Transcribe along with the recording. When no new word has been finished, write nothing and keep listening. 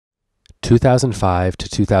2005 to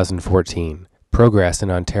 2014, Progress in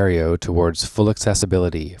Ontario Towards Full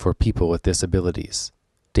Accessibility for People with Disabilities.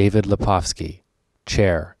 David Lepofsky,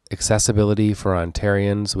 Chair, Accessibility for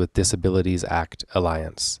Ontarians with Disabilities Act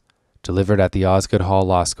Alliance. Delivered at the Osgoode Hall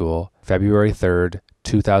Law School, February 3,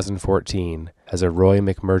 2014, as a Roy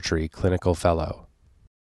McMurtry Clinical Fellow.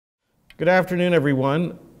 Good afternoon,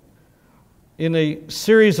 everyone. In a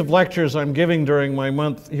series of lectures I'm giving during my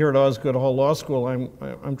month here at Osgoode Hall Law School,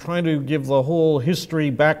 I'm trying to give the whole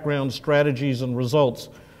history, background, strategies, and results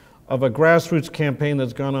of a grassroots campaign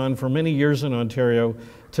that's gone on for many years in Ontario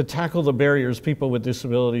to tackle the barriers people with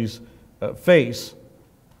disabilities face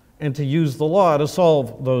and to use the law to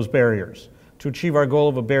solve those barriers, to achieve our goal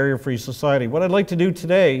of a barrier-free society. What I'd like to do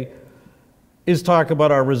today is talk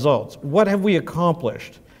about our results. What have we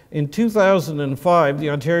accomplished? In 2005, the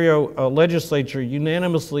Ontario legislature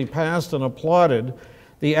unanimously passed and applauded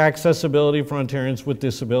the Accessibility for Ontarians with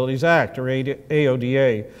Disabilities Act, or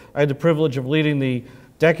AODA. I had the privilege of leading the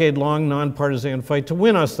decade-long nonpartisan fight to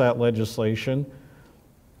win us that legislation.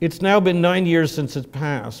 It's now been 9 years since it's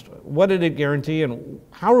passed. What did it guarantee, and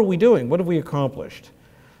how are we doing? What have we accomplished?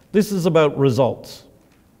 This is about results.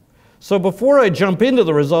 So before I jump into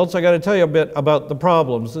the results, I got to tell you a bit about the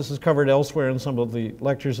problems. This is covered elsewhere in some of the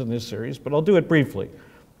lectures in this series, but I'll do it briefly.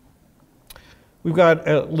 We've got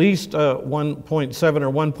at least 1.7 or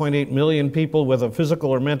 1.8 million people with a physical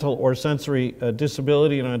or mental or sensory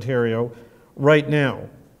disability in Ontario right now.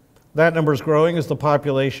 That number is growing as the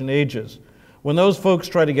population ages. When those folks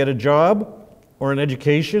try to get a job or an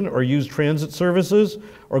education or use transit services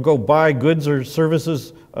or go buy goods or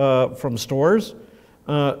services from stores,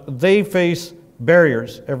 they face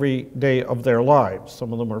barriers every day of their lives.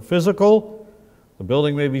 Some of them are physical. The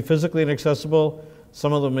building may be physically inaccessible.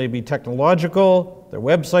 Some of them may be technological. Their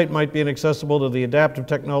website might be inaccessible to the adaptive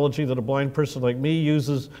technology that a blind person like me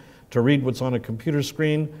uses to read what's on a computer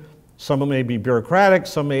screen. Some of them may be bureaucratic.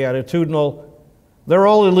 Some may be attitudinal. They're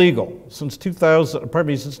all illegal. Since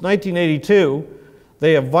 1982,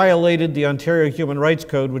 they have violated the Ontario Human Rights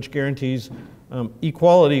Code, which guarantees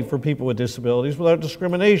equality for people with disabilities without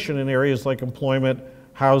discrimination in areas like employment,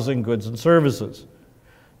 housing, goods, and services.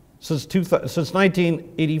 Since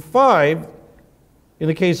 1985, in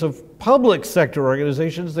the case of public sector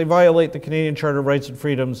organizations, they violate the Canadian Charter of Rights and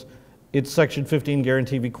Freedoms, its Section 15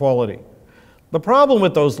 guarantee of equality. The problem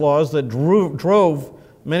with those laws that drove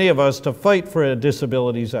many of us to fight for a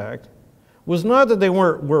Disabilities Act was not that they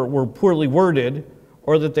were poorly worded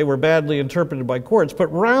or that they were badly interpreted by courts, but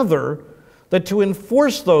rather that to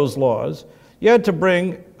enforce those laws, you had to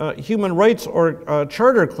bring human rights or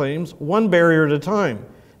charter claims one barrier at a time.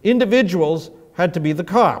 Individuals had to be the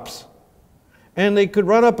cops, and they could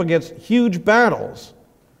run up against huge battles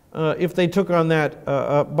if they took on that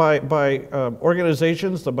by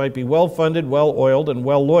organizations that might be well-funded, well-oiled, and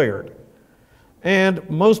well-lawyered. And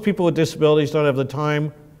most people with disabilities don't have the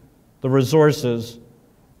time, the resources,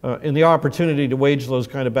 and the opportunity to wage those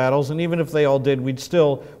kind of battles, and even if they all did, we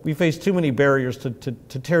face too many barriers to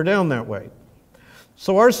tear down that way.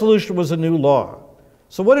 So our solution was a new law.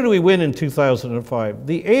 So what did we win in 2005?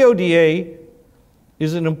 The AODA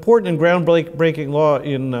is an important and groundbreaking law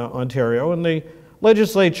in Ontario, and the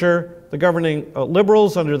legislature, the governing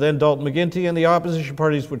Liberals under then Dalton McGuinty, and the opposition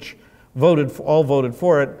parties which all voted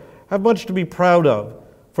for it, have much to be proud of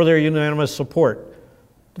for their unanimous support.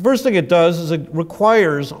 The first thing it does is it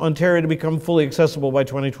requires Ontario to become fully accessible by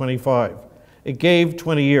 2025. It gave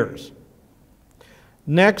 20 years.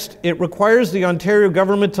 Next, it requires the Ontario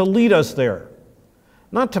government to lead us there.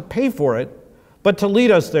 Not to pay for it, but to lead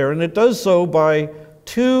us there, and it does so by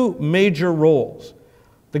two major roles.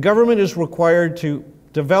 The government is required to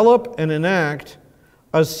develop and enact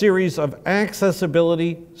a series of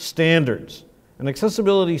accessibility standards. An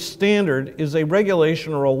accessibility standard is a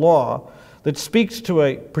regulation or a law that speaks to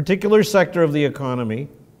a particular sector of the economy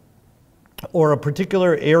or a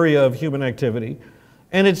particular area of human activity,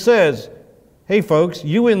 and it says, hey folks,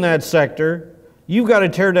 you in that sector, you've got to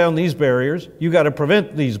tear down these barriers, you've got to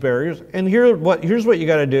prevent these barriers, and here's what you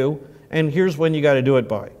got to do, and here's when you got to do it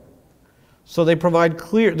by. So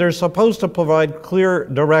they're supposed to provide clear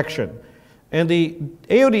direction. And the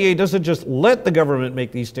AODA doesn't just let the government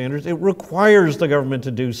make these standards, it requires the government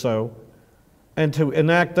to do so and to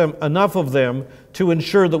enact enough of them to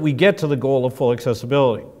ensure that we get to the goal of full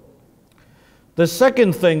accessibility. The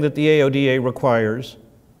second thing that the AODA requires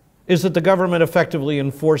is that the government effectively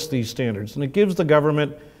enforce these standards, and it gives the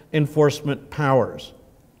government enforcement powers.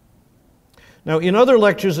 Now, in other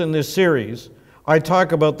lectures in this series, I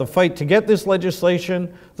talk about the fight to get this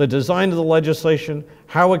legislation, the design of the legislation,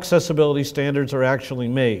 how accessibility standards are actually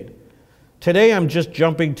made. Today I'm just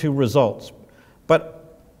jumping to results.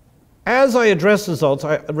 But as I address results,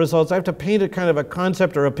 I have to paint a kind of a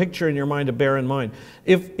concept or a picture in your mind to bear in mind.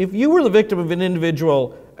 If you were the victim of an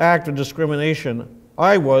individual act of discrimination,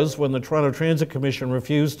 I was when the Toronto Transit Commission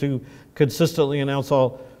refused to consistently announce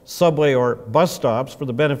all subway or bus stops for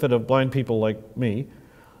the benefit of blind people like me.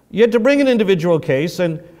 You had to bring an individual case,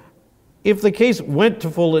 and if the case went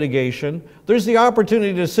to full litigation, there's the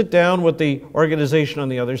opportunity to sit down with the organization on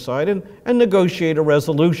the other side and negotiate a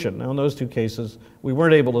resolution. Now, in those two cases, we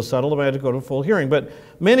weren't able to settle them. I had to go to full hearing. But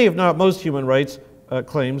many, if not most, human rights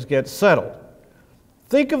claims get settled.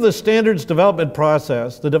 Think of the standards development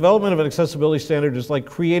process. The development of an accessibility standard is like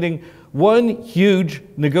creating one huge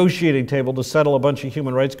negotiating table to settle a bunch of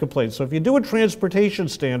human rights complaints. So if you do a transportation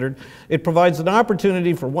standard, it provides an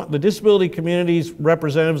opportunity for the disability community's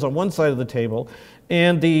representatives on one side of the table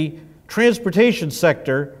and the transportation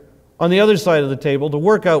sector on the other side of the table to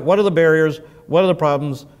work out what are the barriers, what are the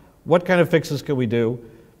problems, what kind of fixes can we do,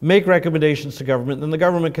 make recommendations to government, and then the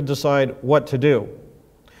government can decide what to do.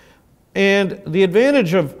 And the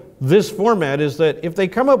advantage of this format is that if they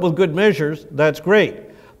come up with good measures, that's great.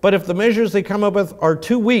 But if the measures they come up with are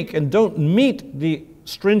too weak and don't meet the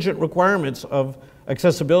stringent requirements of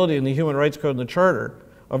accessibility in the Human Rights Code and the Charter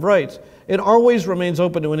of Rights, it always remains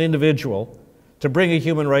open to an individual to bring a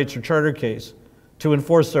human rights or charter case to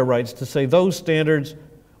enforce their rights, to say those standards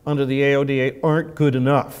under the AODA aren't good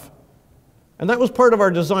enough. And that was part of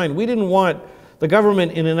our design. We didn't want the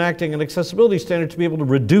government, in enacting an accessibility standard, to be able to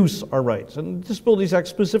reduce our rights. And the Disabilities Act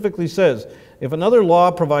specifically says, if another law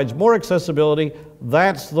provides more accessibility,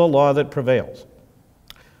 that's the law that prevails.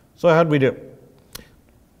 So how'd we do?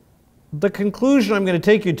 The conclusion I'm going to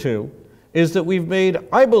take you to is that we've made,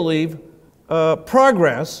 I believe,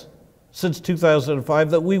 progress since 2005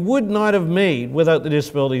 that we would not have made without the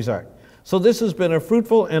Disabilities Act. So this has been a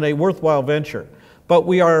fruitful and a worthwhile venture. But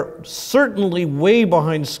we are certainly way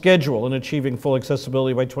behind schedule in achieving full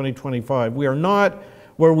accessibility by 2025. We are not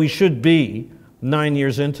where we should be 9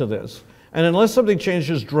 years into this. And unless something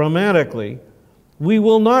changes dramatically, we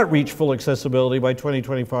will not reach full accessibility by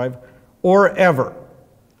 2025 or ever.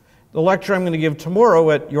 The lecture I'm going to give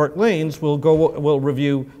tomorrow at York Lanes will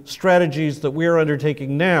review strategies that we are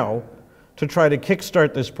undertaking now to try to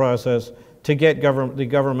kickstart this process to get the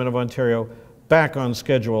government of Ontario back on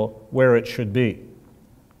schedule where it should be.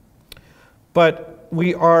 But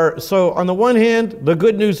so on the one hand, the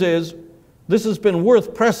good news is this has been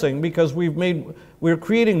worth pressing because we're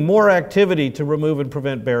creating more activity to remove and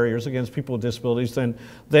prevent barriers against people with disabilities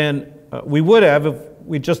than we would have if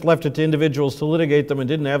we just left it to individuals to litigate them and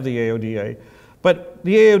didn't have the AODA. But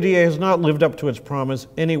the AODA has not lived up to its promise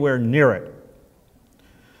anywhere near it.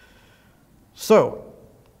 So,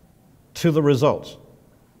 to the results.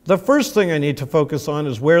 The first thing I need to focus on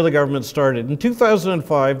is where the government started. In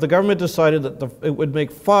 2005, the government decided that it would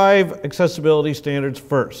make 5 accessibility standards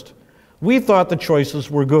first. We thought the choices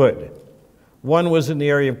were good. One was in the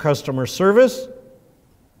area of customer service.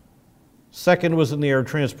 Second was in the area of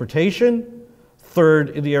transportation. Third,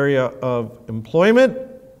 in the area of employment.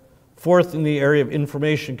 Fourth, in the area of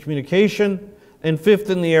information communication. And fifth,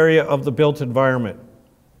 in the area of the built environment.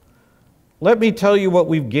 Let me tell you what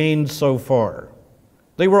we've gained so far.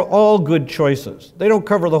 They were all good choices. They don't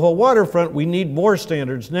cover the whole waterfront. We need more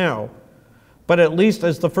standards now. But at least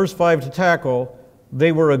as the first 5 to tackle,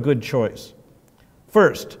 they were a good choice.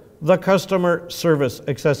 First, the customer service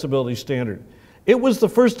accessibility standard. It was the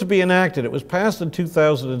first to be enacted. It was passed in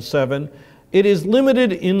 2007. It is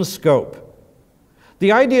limited in scope.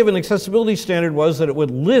 The idea of an accessibility standard was that it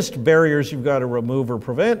would list barriers you've got to remove or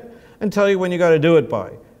prevent and tell you when you got to do it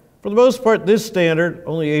by. For the most part, this standard,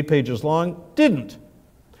 only 8 pages long, didn't.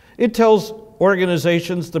 It tells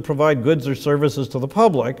organizations that provide goods or services to the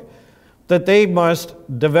public that they must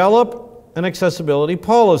develop an accessibility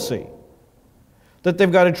policy, that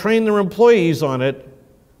they've got to train their employees on it,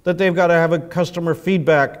 that they've got to have a customer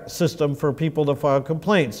feedback system for people to file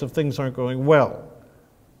complaints if things aren't going well.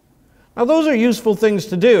 Now, those are useful things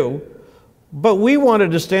to do, but we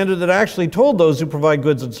wanted a standard that actually told those who provide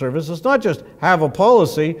goods and services not just have a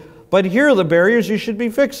policy, but here are the barriers you should be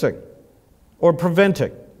fixing or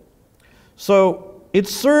preventing. So it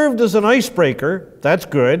served as an icebreaker. That's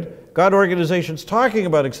good. Got organizations talking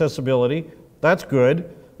about accessibility. That's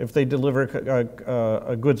good if they deliver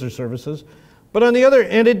goods or services. But on the other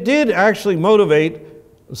hand, it did actually motivate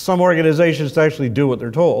some organizations to actually do what they're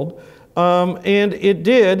told. And it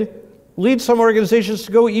did lead some organizations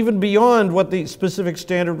to go even beyond what the specific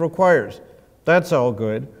standard requires. That's all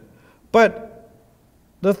good. But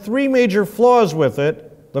the 3 major flaws with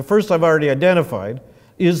it, the first I've already identified,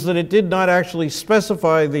 is that it did not actually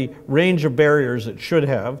specify the range of barriers it should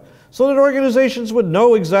have, so that organizations would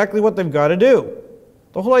know exactly what they've got to do.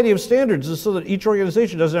 The whole idea of standards is so that each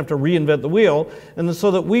organization doesn't have to reinvent the wheel, and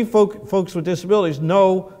so that we folks with disabilities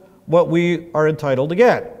know what we are entitled to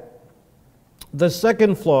get. The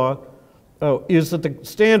second flaw is that the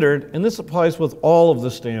standard, and this applies with all of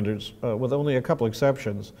the standards, with only a couple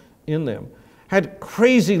exceptions in them, had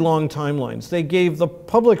crazy long timelines. They gave the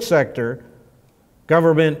public sector,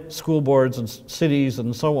 government, school boards, and cities,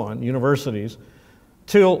 and so on, universities,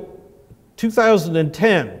 till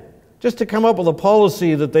 2010, just to come up with a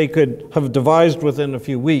policy that they could have devised within a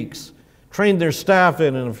few weeks, trained their staff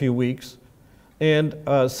in a few weeks, and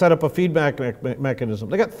set up a feedback mechanism.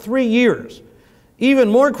 They got 3 years. Even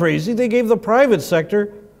more crazy, they gave the private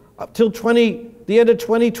sector up till the end of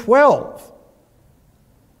 2012,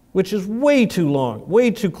 which is way too long,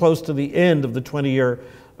 way too close to the end of the 20-year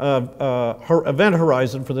event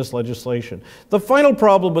horizon for this legislation. The final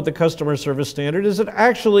problem with the customer service standard is it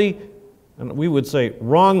actually, and we would say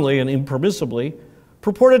wrongly and impermissibly,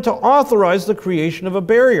 purported to authorize the creation of a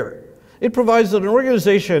barrier. It provides that an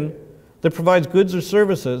organization that provides goods or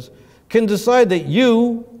services can decide that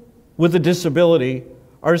you, with a disability,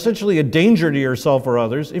 are essentially a danger to yourself or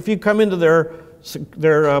others if you come into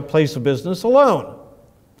their place of business alone.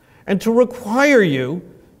 And to require you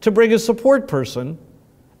to bring a support person,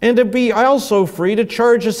 and to be also free to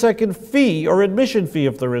charge a second fee or admission fee,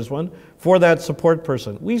 if there is one, for that support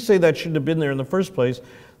person. We say that shouldn't have been there in the first place,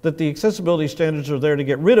 that the accessibility standards are there to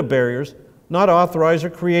get rid of barriers, not authorize or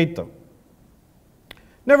create them.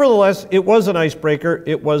 Nevertheless, it was an icebreaker.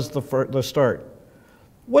 It was the start.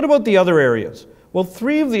 What about the other areas? Well,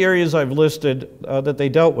 3 of the areas I've listed that they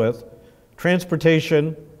dealt with,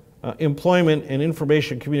 transportation, employment, and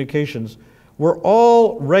information communications, were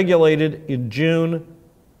all regulated in June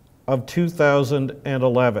of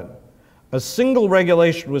 2011. A single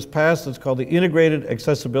regulation was passed that's called the Integrated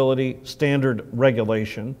Accessibility Standard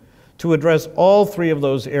Regulation to address all 3 of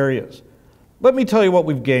those areas. Let me tell you what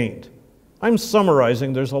we've gained. I'm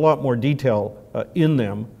summarizing. There's a lot more detail in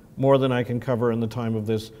them, more than I can cover in the time of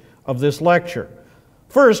this lecture.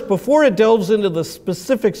 First, before it delves into the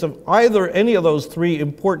specifics of any of those 3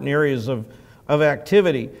 important areas of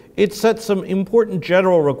activity, it sets some important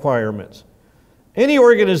general requirements. Any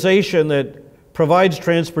organization that provides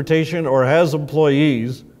transportation or has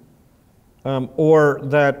employees or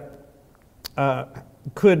that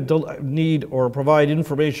could need or provide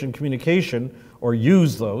information communication or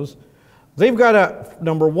use those, they've got to,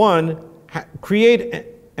 number 1, create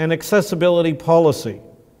an accessibility policy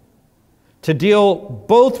to deal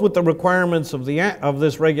both with the requirements of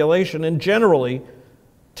this regulation and generally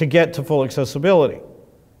to get to full accessibility.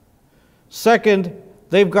 Second,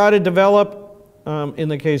 they've got to develop, in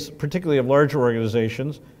the case particularly of larger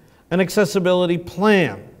organizations, an accessibility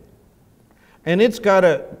plan. And it's got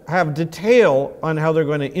to have detail on how they're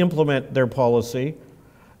going to implement their policy.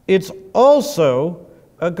 It's also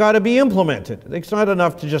got to be implemented. It's not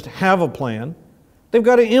enough to just have a plan. They've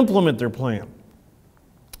got to implement their plan.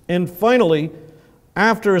 And finally,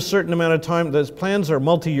 after a certain amount of time, those plans are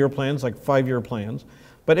multi-year plans, like 5-year plans,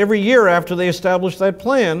 but every year after they establish that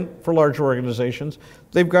plan for larger organizations,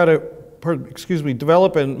 they've got to,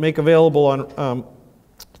 develop and make available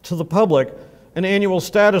to the public an annual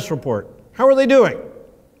status report. How are they doing?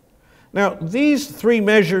 Now, these 3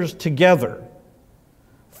 measures together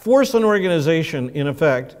force an organization, in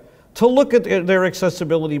effect, to look at their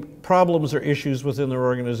accessibility problems or issues within their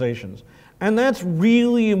organizations. And that's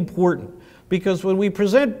really important, because when we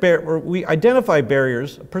we identify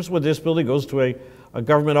barriers, a person with a disability goes to a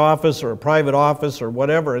government office or a private office or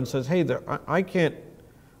whatever and says, hey, I can't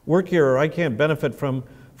work here, or I can't benefit from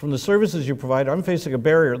the services you provide, I'm facing a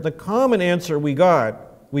barrier. The common answer we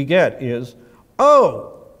get is,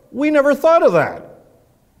 oh, we never thought of that.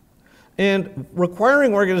 And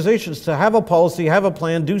requiring organizations to have a policy, have a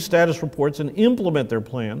plan, do status reports, and implement their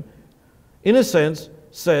plan, in a sense,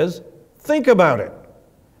 says, think about it.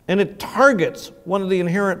 And it targets one of the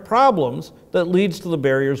inherent problems that leads to the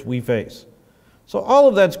barriers we face. So all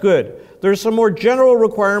of that's good. There's some more general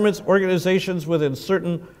requirements. Organizations within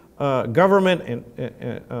certain government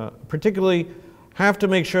and particularly have to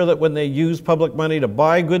make sure that when they use public money to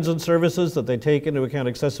buy goods and services that they take into account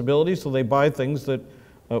accessibility, so they buy things that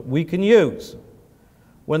we can use.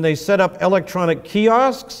 When they set up electronic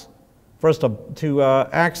kiosks for us to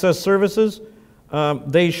access services,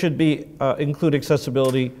 they should include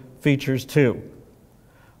accessibility features too.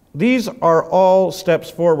 These are all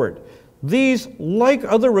steps forward. These, like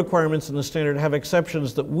other requirements in the standard, have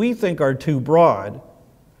exceptions that we think are too broad,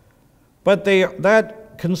 but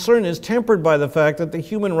that concern is tempered by the fact that the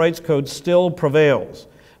Human Rights Code still prevails.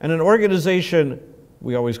 And an organization,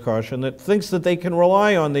 we always caution, that thinks that they can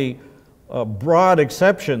rely on the broad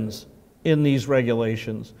exceptions in these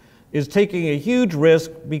regulations is taking a huge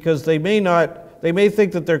risk, because they may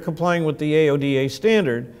think that they're complying with the AODA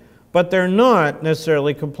standard, but they're not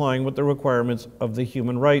necessarily complying with the requirements of the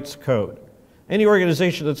Human Rights Code. Any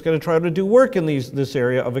organization that's going to try to do work in this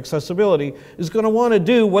area of accessibility is going to want to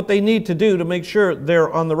do what they need to do to make sure they're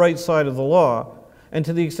on the right side of the law. And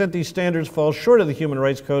to the extent these standards fall short of the Human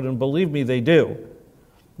Rights Code, and believe me, they do,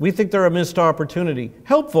 we think they're a missed opportunity.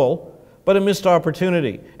 Helpful, but a missed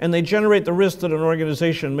opportunity. And they generate the risk that an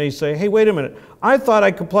organization may say, hey, wait a minute, I thought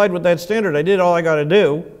I complied with that standard. I did all I got to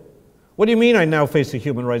do. What do you mean I now face a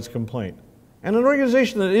human rights complaint? And an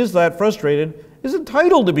organization that is that frustrated is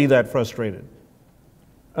entitled to be that frustrated.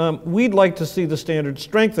 We'd like to see the standards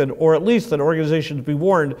strengthened, or at least that organizations be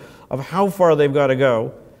warned of how far they've got to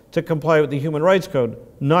go to comply with the Human Rights Code,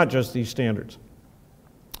 not just these standards.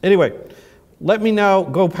 Anyway, let me now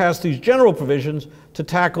go past these general provisions to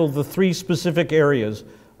tackle the three specific areas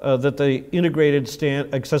that the integrated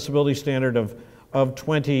accessibility standard of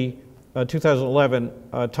 2011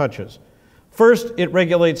 touches. First, it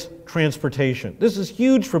regulates transportation. This is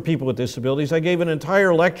huge for people with disabilities. I gave an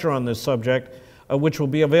entire lecture on this subject, which will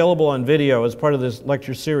be available on video as part of this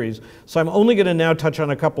lecture series. So I'm only going to now touch on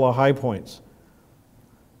a couple of high points.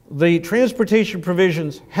 The transportation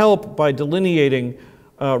provisions help by delineating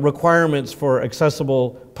requirements for accessible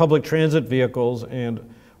public transit vehicles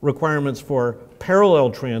and requirements for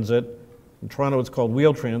parallel transit. In Toronto it's called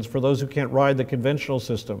wheel-trans, for those who can't ride the conventional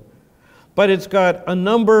system. But it's got a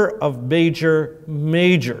number of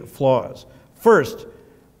major flaws. First,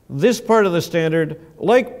 this part of the standard,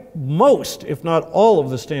 like most, if not all of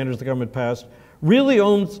the standards the government passed, really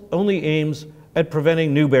only aims at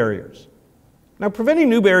preventing new barriers. Now, preventing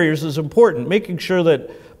new barriers is important, making sure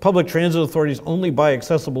that public transit authorities only buy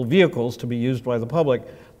accessible vehicles to be used by the public.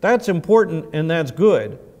 That's important and that's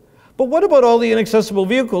good. But what about all the inaccessible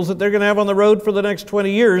vehicles that they're going to have on the road for the next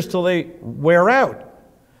 20 years till they wear out?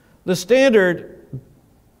 The standard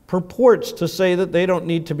purports to say that they don't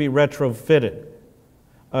need to be retrofitted.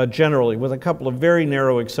 Generally, with a couple of very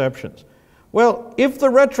narrow exceptions. Well, if the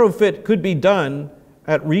retrofit could be done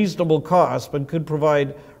at reasonable cost but could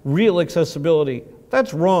provide real accessibility,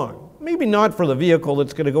 that's wrong. Maybe not for the vehicle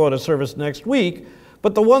that's going to go out of service next week,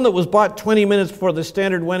 but the one that was bought 20 minutes before the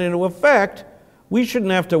standard went into effect, we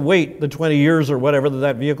shouldn't have to wait the 20 years or whatever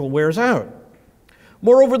that vehicle wears out.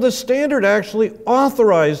 Moreover, the standard actually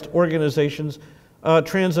authorized organizations,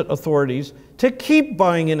 transit authorities, to keep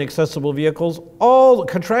buying inaccessible vehicles,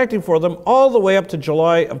 contracting for them all the way up to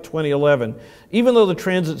July of 2011. Even though the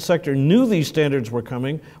transit sector knew these standards were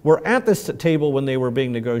coming, were at this table when they were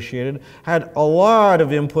being negotiated, had a lot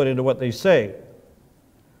of input into what they say.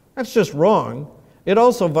 That's just wrong. It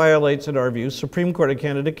also violates, in our view, Supreme Court of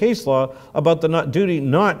Canada case law about the duty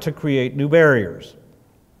not to create new barriers.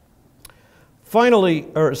 Finally,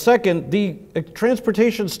 or second, the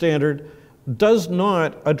transportation standard does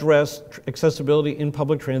not address accessibility in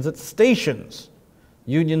public transit stations,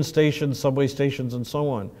 Union stations, subway stations, and so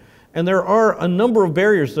on. And there are a number of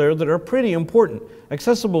barriers there that are pretty important.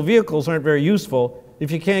 Accessible vehicles aren't very useful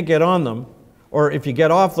if you can't get on them, or if you get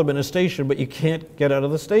off them in a station but you can't get out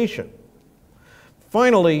of the station.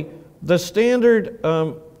 Finally, the standard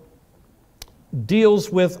deals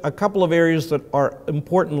with a couple of areas that are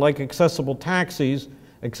important, like accessible taxis,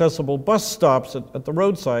 accessible bus stops at the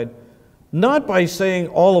roadside, not by saying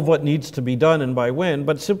all of what needs to be done and by when,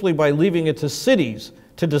 but simply by leaving it to cities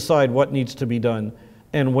to decide what needs to be done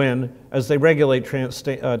and when, as they regulate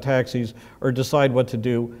taxis or decide what to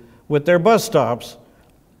do with their bus stops.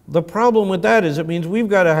 The problem with that is it means we've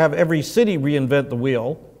got to have every city reinvent the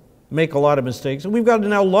wheel, make a lot of mistakes, and we've got to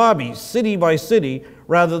now lobby city by city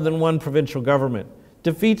rather than one provincial government.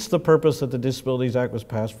 Defeats the purpose that the Disabilities Act was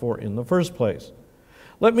passed for in the first place.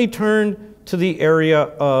 Let me turn to the area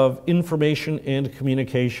of information and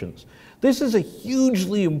communications. This is a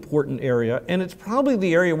hugely important area, and it's probably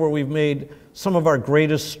the area where we've made some of our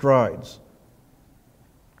greatest strides.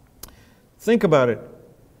 Think about it.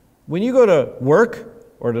 When you go to work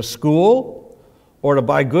or to school or to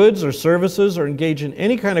buy goods or services or engage in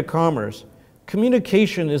any kind of commerce,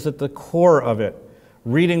 communication is at the core of it.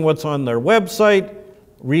 Reading what's on their website,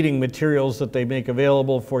 reading materials that they make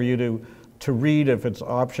available for you to read, if it's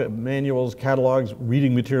manuals, catalogs,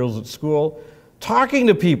 reading materials at school, talking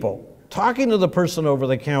to people, talking to the person over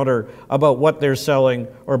the counter about what they're selling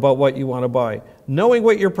or about what you want to buy, knowing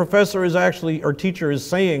what your professor is actually or teacher is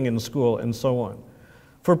saying in school, and so on.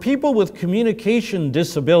 For people with communication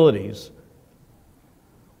disabilities,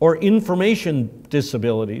 or information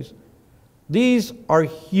disabilities. These are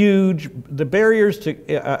huge. The barriers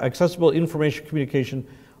to accessible information communication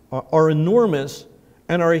are enormous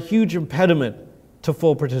and are a huge impediment to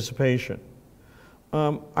full participation.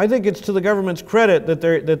 I think it's to the government's credit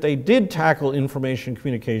that they did tackle information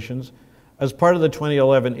communications as part of the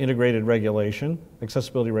 2011 integrated regulation,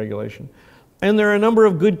 accessibility regulation, and there are a number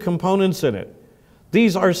of good components in it.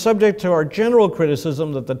 These are subject to our general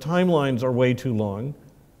criticism that the timelines are way too long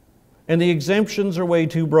and the exemptions are way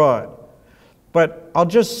too broad. But I'll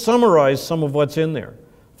just summarize some of what's in there.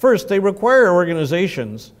 First, they require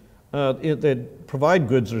organizations that provide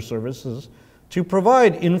goods or services to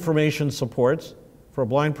provide information supports. For a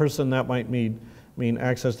blind person, that might mean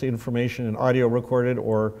access to information in audio recorded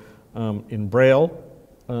or in Braille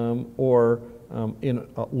or in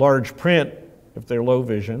large print if they're low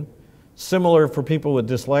vision. Similar for people with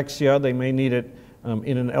dyslexia, they may need it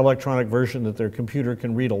in an electronic version that their computer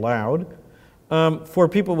can read aloud. For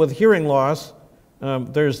people with hearing loss,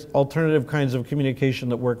 there's alternative kinds of communication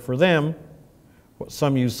that work for them.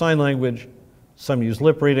 Some use sign language, some use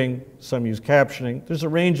lip reading, some use captioning. There's a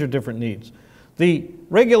range of different needs. The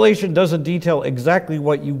regulation doesn't detail exactly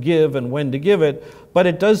what you give and when to give it, but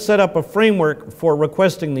it does set up a framework for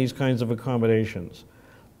requesting these kinds of accommodations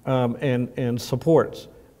and supports.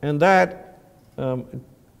 And that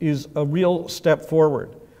is a real step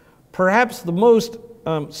forward. Perhaps the most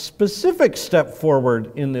specific step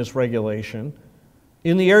forward in this regulation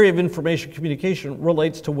in the area of information communication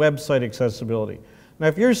relates to website accessibility. Now,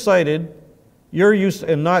 if you're sighted, you're used,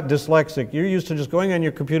 and not dyslexic, you're used to just going on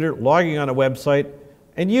your computer, logging on a website,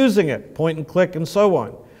 and using it, point and click, and so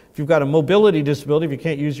on. If you've got a mobility disability, if you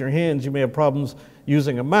can't use your hands, you may have problems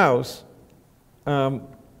using a mouse.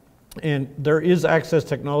 And there is access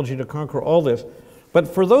technology to conquer all this. But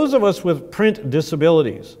for those of us with print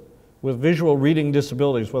disabilities, with visual reading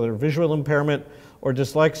disabilities, whether visual impairment or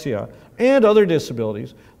dyslexia, and other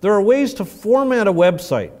disabilities, there are ways to format a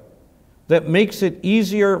website that makes it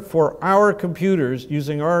easier for our computers,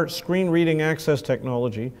 using our screen reading access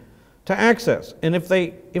technology, to access. And if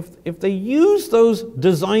they use those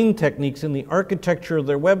design techniques in the architecture of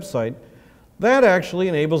their website, that actually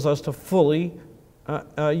enables us to fully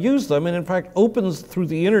use them, and in fact opens through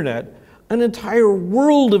the internet an entire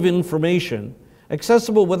world of information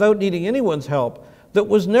accessible without needing anyone's help that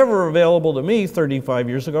was never available to me 35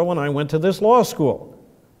 years ago when I went to this law school.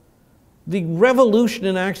 The revolution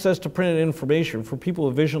in access to printed information for people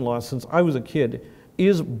with vision loss since I was a kid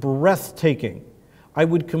is breathtaking. I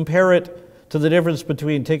would compare it to the difference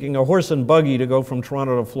between taking a horse and buggy to go from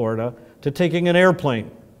Toronto to Florida to taking an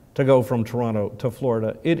airplane to go from Toronto to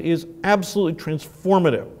Florida. It is absolutely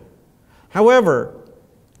transformative. However,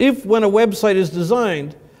 if when a website is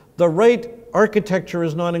designed, the right architecture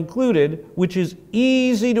is not included, which is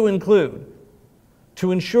easy to include,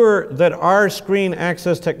 to ensure that our screen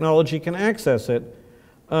access technology can access it,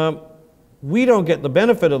 we don't get the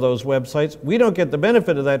benefit of those websites. We don't get the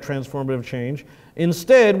benefit of that transformative change.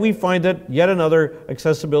 Instead, we find that yet another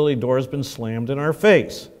accessibility door has been slammed in our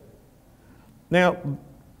face. Now,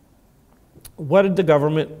 what did the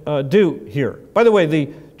government do here? By the way, the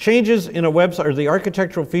changes in a website, or the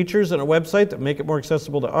architectural features in a website that make it more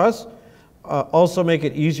accessible to us, also make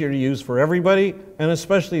it easier to use for everybody, and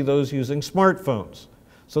especially those using smartphones.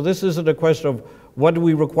 So this isn't a question of what do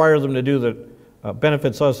we require them to do that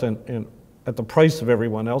benefits us and at the price of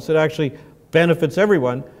everyone else. It actually benefits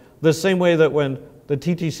everyone, the same way that when the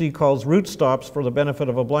TTC calls route stops for the benefit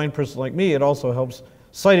of a blind person like me, it also helps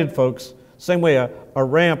sighted folks. Same way a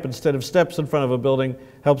ramp instead of steps in front of a building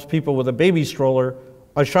helps people with a baby stroller,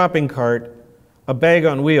 a shopping cart, a bag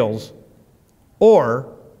on wheels,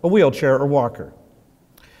 or a wheelchair or walker.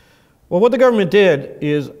 Well, what the government did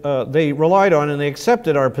is they relied on and they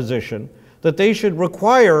accepted our position that they should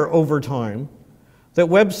require over time that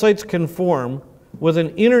websites conform with an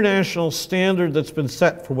international standard that's been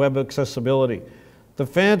set for web accessibility. The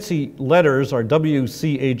fancy letters are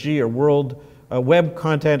WCAG, or World Web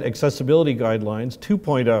Content Accessibility Guidelines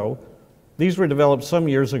 2.0. These were developed some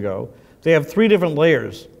years ago. They have three different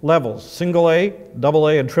levels, single A, double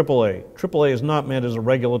A, and triple A. Triple A is not meant as a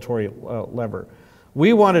regulatory lever.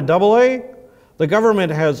 We wanted double A. The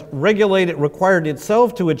government has required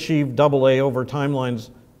itself to achieve double A over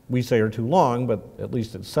timelines we say are too long, but at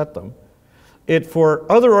least it set them.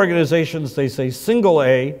 For other organizations, they say single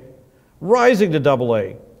A, rising to double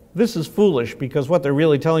A. This is foolish because what they're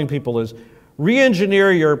really telling people is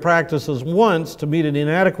re-engineer your practices once to meet an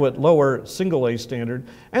inadequate lower single A standard,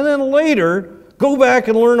 and then later go back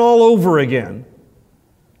and learn all over again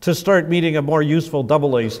to start meeting a more useful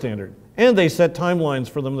double A standard. And they set timelines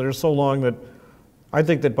for them that are so long that I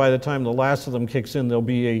think that by the time the last of them kicks in, there'll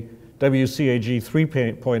be a WCAG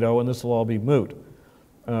 3.0, and this will all be moot.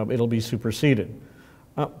 It'll be superseded.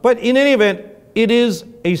 But in any event, it is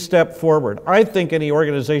a step forward. I think any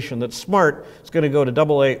organization that's smart is going to go to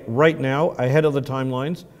AA right now, ahead of the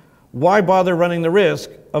timelines. Why bother running the risk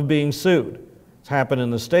of being sued? It's happened in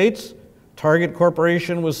the States. Target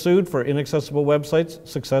Corporation was sued for inaccessible websites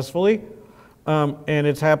successfully. And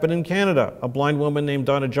it's happened in Canada. A blind woman named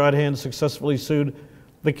Donna Jodhan successfully sued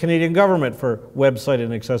the Canadian government for website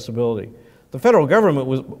inaccessibility. The federal government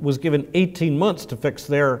was given 18 months to fix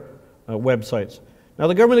their websites. Now,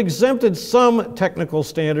 the government exempted some technical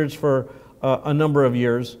standards for a number of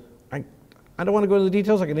years. I don't want to go into the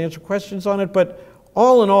details. I can answer questions on it, but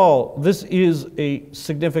all in all, this is a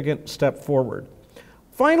significant step forward.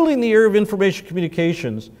 Finally, in the area of information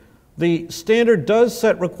communications, the standard does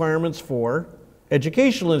set requirements for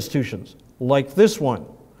educational institutions, like this one.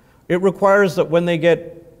 It requires that when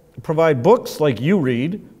they provide books like you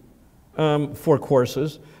read for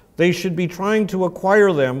courses, they should be trying to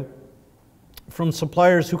acquire them from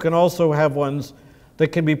suppliers who can also have ones that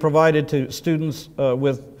can be provided to students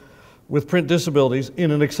with print disabilities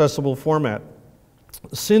in an accessible format.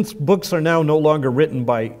 Since books are now no longer written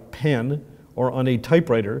by pen or on a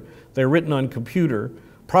typewriter, they're written on computer,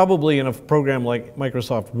 probably in a program like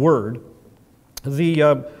Microsoft Word,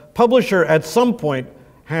 the publisher at some point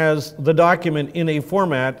has the document in a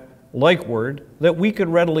format like Word that we could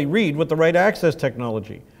readily read with the right access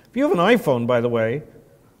technology. If you have an iPhone, by the way,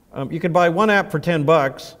 you could buy one app for 10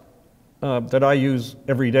 bucks that I use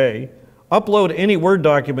every day, upload any Word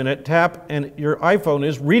document, tap, and your iPhone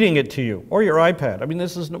is reading it to you, or your iPad. I mean,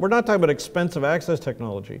 we're not talking about expensive access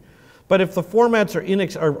technology. But if the formats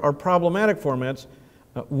are problematic formats,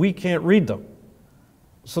 we can't read them.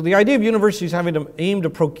 So the idea of universities having to aim to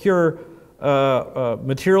procure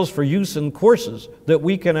materials for use in courses that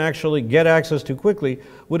we can actually get access to quickly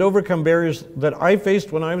would overcome barriers that I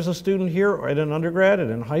faced when I was a student here at an undergrad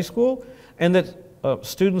and in high school, and that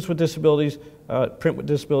students with disabilities, print with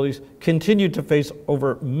disabilities, continue to face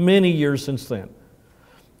over many years since then.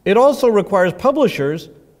 It also requires publishers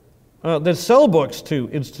that sell books to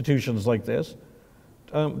institutions like this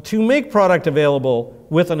to make product available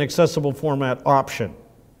with an accessible format option.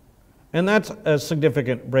 And that's a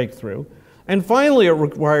significant breakthrough. And finally, it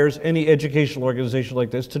requires any educational organization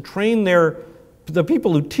like this to train the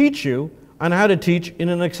people who teach you on how to teach in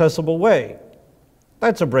an accessible way.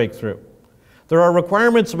 That's a breakthrough. There are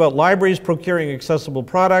requirements about libraries procuring accessible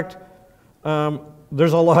product.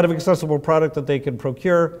 There's a lot of accessible product that they can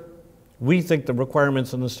procure. We think the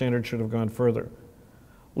requirements in the standard should have gone further.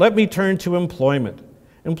 Let me turn to employment.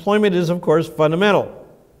 Employment is, of course, fundamental,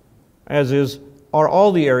 as are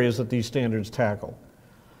all the areas that these standards tackle.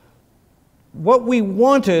 What we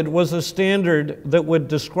wanted was a standard that would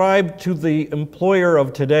describe to the employer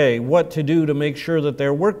of today what to do to make sure that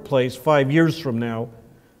their workplace 5 years from now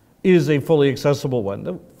is a fully accessible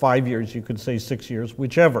one. 5 years, you could say 6 years,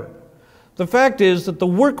 whichever. The fact is that the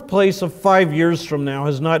workplace of 5 years from now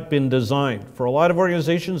has not been designed. For a lot of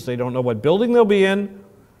organizations, they don't know what building they'll be in,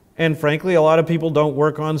 and frankly, a lot of people don't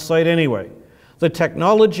work on site anyway. The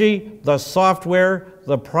technology, the software,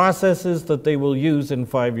 the processes that they will use in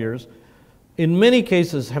 5 years, in many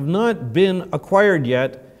cases have not been acquired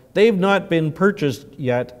yet, they've not been purchased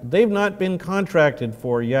yet, they've not been contracted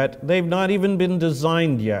for yet, they've not even been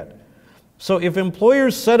designed yet. So if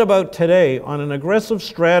employers set about today on an aggressive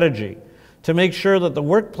strategy to make sure that the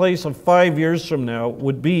workplace of 5 years from now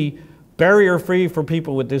would be barrier-free for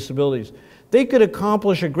people with disabilities, they could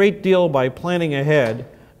accomplish a great deal by planning ahead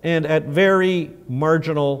and at very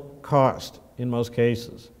marginal cost in most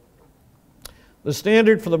cases. The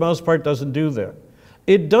standard, for the most part, doesn't do that.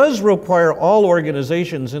 It does require all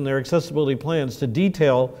organizations in their accessibility plans to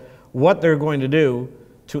detail what they're going to do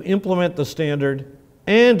to implement the standard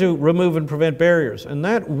and to remove and prevent barriers. And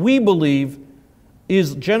that, we believe,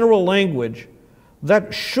 is general language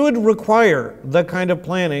that should require the kind of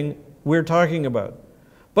planning we're talking about.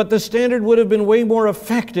 But the standard would have been way more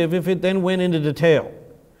effective if it then went into detail.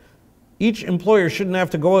 Each employer shouldn't have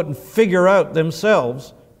to go out and figure out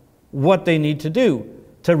themselves what they need to do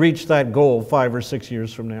to reach that goal 5 or 6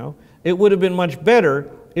 years from now. It would have been much better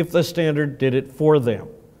if the standard did it for them.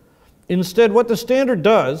 Instead, what the standard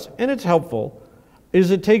does, and it's helpful,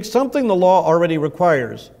 is it takes something the law already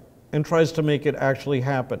requires and tries to make it actually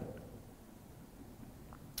happen.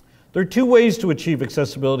 There are two ways to achieve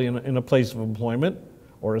accessibility in a place of employment,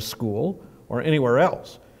 or a school, or anywhere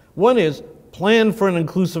else. One is plan for an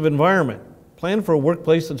inclusive environment. Plan for a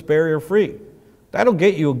workplace that's barrier-free. That'll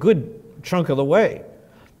get you a good chunk of the way.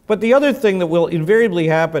 But the other thing that will invariably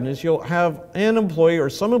happen is you'll have an employee or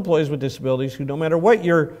some employees with disabilities who, no matter what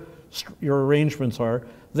your arrangements are,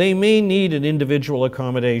 they may need an individual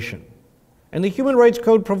accommodation. And the Human Rights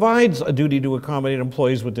Code provides a duty to accommodate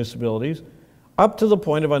employees with disabilities up to the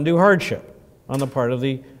point of undue hardship on the part of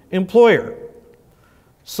the employer.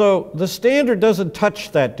 So the standard doesn't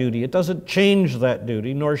touch that duty, it doesn't change that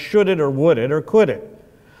duty, nor should it or would it or could it.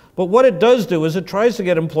 But what it does do is it tries to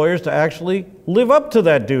get employers to actually live up to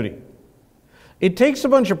that duty. It takes a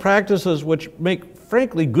bunch of practices which make,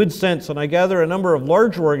 frankly, good sense, and I gather a number of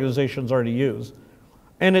larger organizations already use,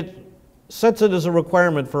 and it sets it as a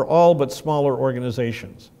requirement for all but smaller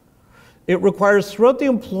organizations. It requires throughout the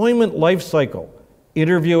employment life cycle,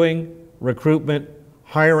 interviewing, recruitment,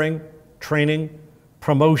 hiring, training,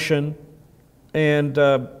 promotion, and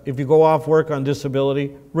if you go off work on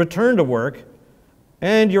disability, return to work,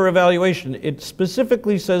 and your evaluation. It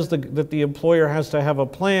specifically says that the employer has to have a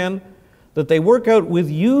plan that they work out with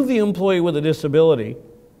you, the employee with a disability,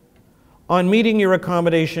 on meeting your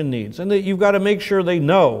accommodation needs, and that you've got to make sure they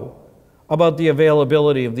know about the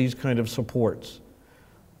availability of these kind of supports.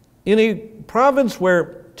 In a province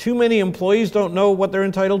where too many employees don't know what they're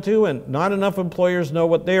entitled to and not enough employers know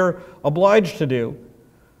what they're obliged to do,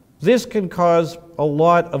 this can cause a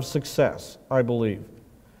lot of success, I believe.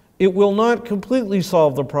 It will not completely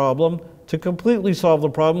solve the problem. To completely solve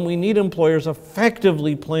the problem, we need employers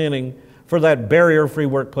effectively planning for that barrier-free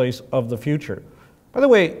workplace of the future. By the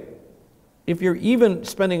way, if you're even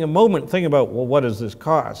spending a moment thinking about, well, what does this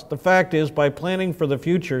cost? The fact is, by planning for the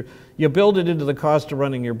future, you build it into the cost of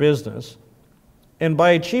running your business. And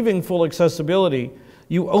by achieving full accessibility,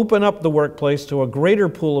 you open up the workplace to a greater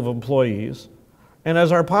pool of employees, and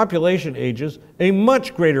as our population ages, a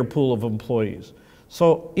much greater pool of employees.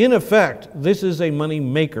 So in effect, this is a money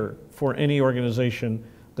maker for any organization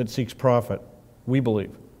that seeks profit, we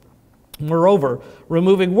believe. Moreover,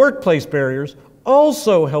 removing workplace barriers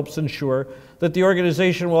also helps ensure that the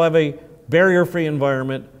organization will have a barrier-free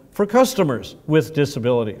environment for customers with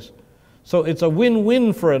disabilities. So it's a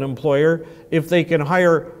win-win for an employer if they can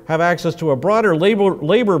have access to a broader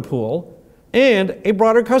labor pool and a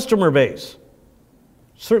broader customer base.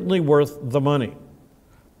 Certainly worth the money.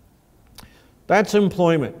 That's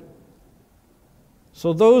employment.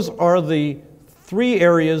 So those are the three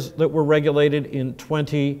areas that were regulated in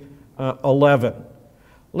 2011.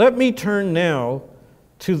 Let me turn now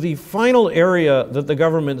to the final area that the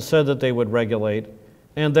government said that they would regulate,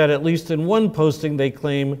 and that at least in one posting they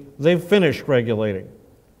claim they've finished regulating,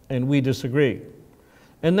 and we disagree.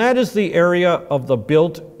 And that is the area of the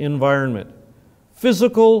built environment.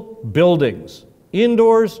 Physical buildings,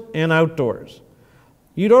 indoors and outdoors.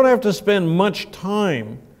 You don't have to spend much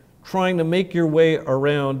time trying to make your way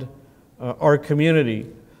around our community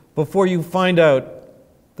before you find out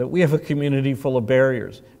that we have a community full of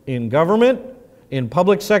barriers. In government, in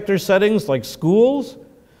public sector settings like schools,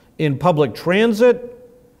 in public transit,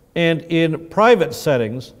 and in private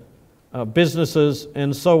settings, businesses,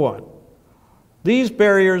 and so on. These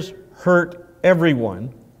barriers hurt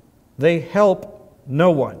everyone. They help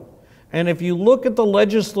no one. And if you look at the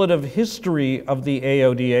legislative history of the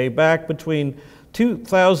AODA back between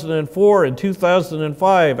 2004 and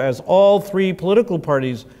 2005, as all three political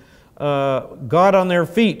parties got on their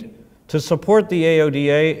feet to support the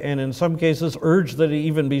AODA, and in some cases urged that it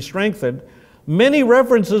even be strengthened, many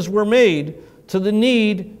references were made to the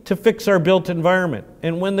need to fix our built environment.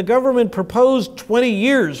 And when the government proposed 20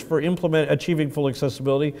 years for achieving full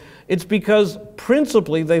accessibility, it's because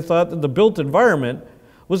principally they thought that the built environment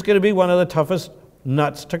was going to be one of the toughest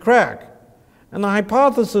nuts to crack. And the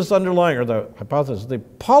hypothesis underlying, or the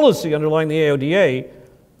policy underlying the AODA,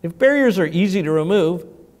 if barriers are easy to remove,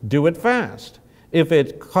 do it fast. If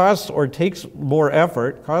it costs or takes more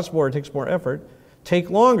effort, take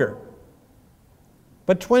longer.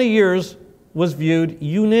 But 20 years was viewed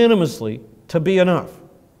unanimously to be enough.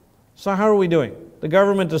 So how are we doing? The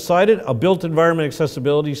government decided a built environment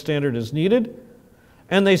accessibility standard is needed,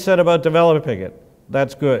 and they set about developing it.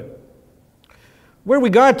 That's good. Where we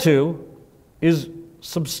got to is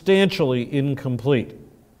substantially incomplete.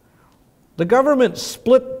 The government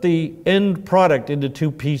split the end product into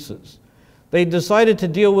two pieces. They decided to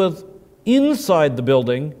deal with inside the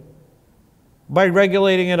building by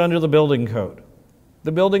regulating it under the building code.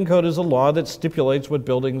 The building code is a law that stipulates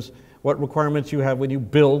what requirements you have when you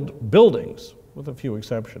build buildings, with a few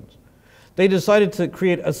exceptions. They decided to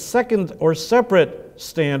create a second or separate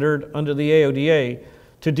standard under the AODA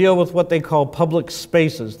to deal with what they call public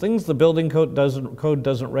spaces, things the building code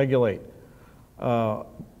doesn't regulate.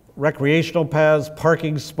 Recreational paths,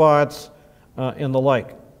 parking spots, and the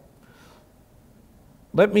like.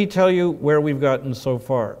 let me tell you where we've gotten so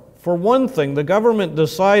far. For one thing, the government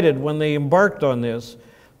decided when they embarked on this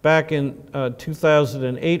back in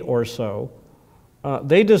 2008 or so,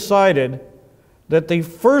 they decided that the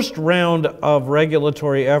first round of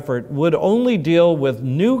regulatory effort would only deal with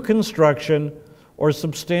new construction or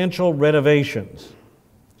substantial renovations.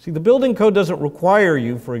 See, the building code doesn't require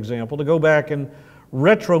you, for example, to go back and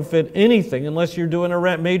retrofit anything unless you're doing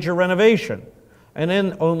a major renovation. And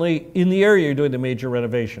then only in the area you're doing the major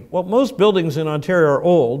renovation. Well, most buildings in Ontario are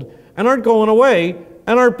old and aren't going away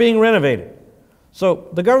and aren't being renovated. So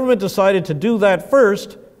the government decided to do that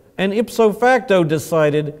first, and ipso facto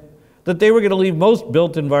decided that they were going to leave most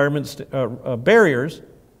built environments, barriers,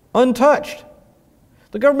 untouched.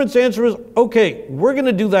 The government's answer is, okay, we're going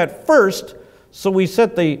to do that first, so we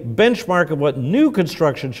set the benchmark of what new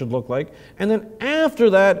construction should look like, and then after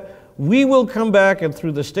that, we will come back and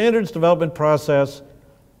through the standards development process,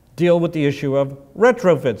 deal with the issue of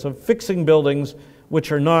retrofits, of fixing buildings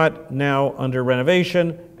which are not now under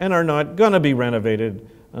renovation and are not going to be renovated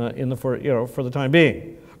for the time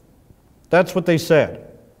being. That's what they said.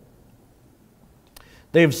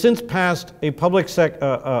 They have since passed a public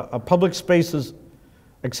spaces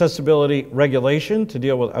accessibility regulation to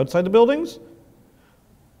deal with outside the buildings.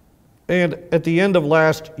 And at the end of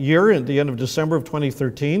last year, at the end of December of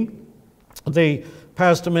 2013, they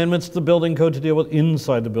passed amendments to the building code to deal with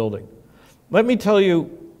inside the building. Let me tell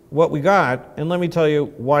you what we got, and let me tell you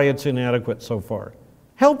why it's inadequate so far.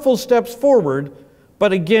 Helpful steps forward,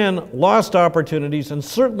 but again, lost opportunities, and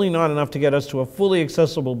certainly not enough to get us to a fully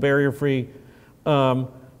accessible, barrier-free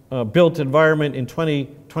built environment in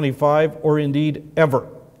 2025, or indeed ever.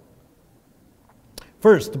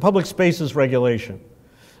 First, the public spaces regulation.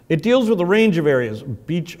 It deals with a range of areas,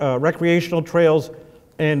 beach, recreational trails,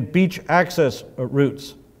 and beach access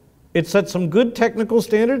routes. It sets some good technical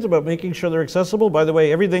standards about making sure they're accessible. By the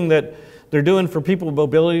way, everything that they're doing for people with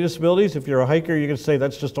mobility disabilities, if you're a hiker, you can say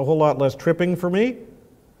that's just a whole lot less tripping for me,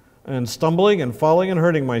 and stumbling and falling and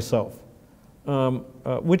hurting myself,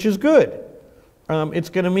 which is good. It's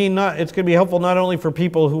going to be helpful not only for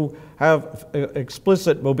people who have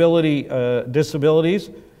explicit mobility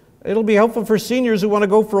disabilities. It'll be helpful for seniors who want to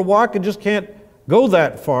go for a walk and just can't go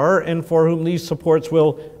that far, and for whom these supports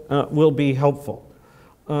will be helpful.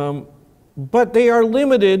 But they are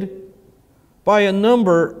limited by a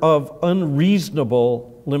number of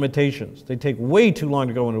unreasonable limitations. They take way too long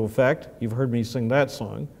to go into effect. You've heard me sing that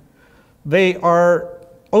song. They are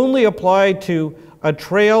only applied to a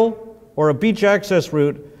trail or a beach access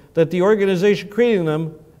route that the organization creating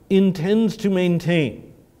them intends to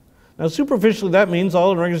maintain. Now, superficially, that means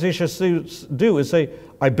all an organization has to do is say,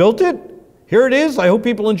 I built it, here it is, I hope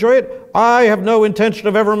people enjoy it, I have no intention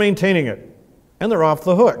of ever maintaining it. And they're off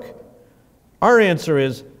the hook. Our answer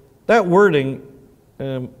is, that wording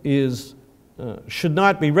should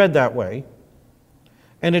not be read that way,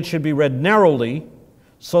 and it should be read narrowly,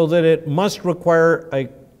 so that it must require a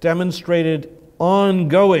demonstrated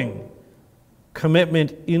ongoing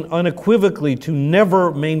commitment unequivocally to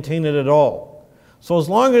never maintain it at all. So as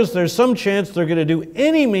long as there's some chance they're going to do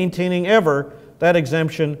any maintaining ever, that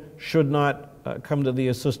exemption should not come to the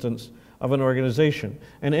assistance of an organization.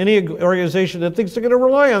 And any organization that thinks they're going to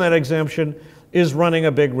rely on that exemption is running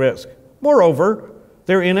a big risk. Moreover,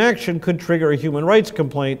 their inaction could trigger a human rights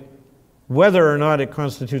complaint, whether or not it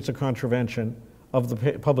constitutes a contravention of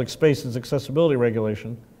the public spaces accessibility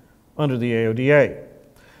regulation under the AODA.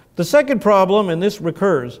 The second problem, and this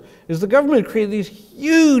recurs, is the government created these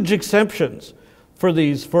huge exceptions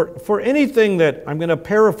for anything that, I'm going to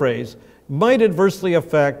paraphrase, might adversely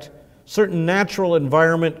affect certain natural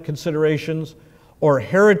environment considerations or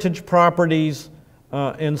heritage properties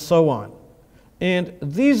and so on. And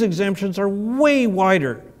these exemptions are way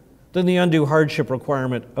wider than the undue hardship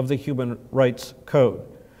requirement of the Human Rights Code.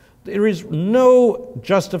 There is no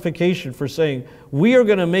justification for saying we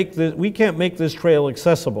can't make this trail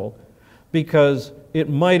accessible because it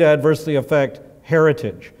might adversely affect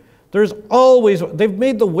heritage. They've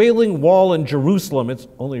made the Wailing Wall in Jerusalem, it's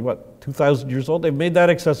only, 2,000 years old, they've made that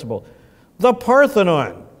accessible. The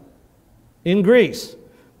Parthenon in Greece,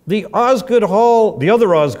 the Osgoode Hall, the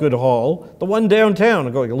other Osgoode Hall, the one downtown,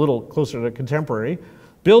 going a little closer to contemporary,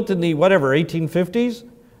 built in the, 1850s,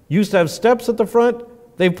 used to have steps at the front,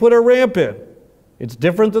 they put a ramp in. It's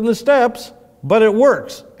different than the steps, but it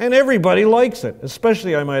works, and everybody likes it,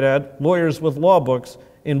 especially, I might add, lawyers with law books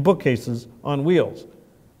in bookcases on wheels,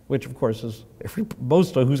 which of course is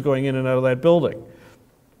most of who's going in and out of that building.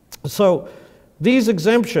 So these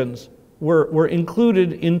exemptions were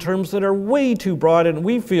included in terms that are way too broad, and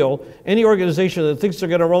we feel any organization that thinks they're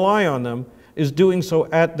going to rely on them is doing so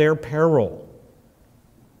at their peril.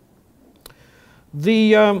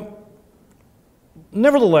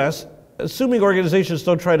 Nevertheless, assuming organizations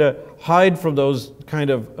don't try to hide from those kind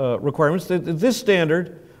of requirements, this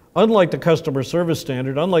standard, unlike the customer service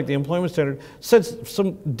standard, unlike the employment standard, sets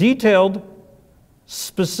some detailed,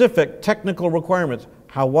 specific technical requirements.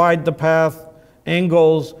 How wide the path,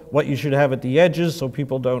 angles, what you should have at the edges so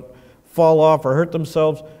people don't fall off or hurt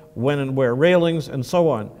themselves, when and where railings, and so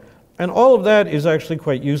on. And all of that is actually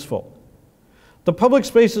quite useful. The public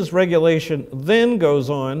spaces regulation then goes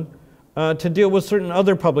on to deal with certain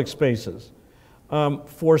other public spaces.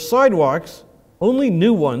 For sidewalks, only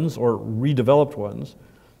new ones or redeveloped ones,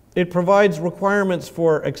 it provides requirements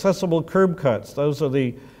for accessible curb cuts. Those are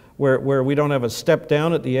where we don't have a step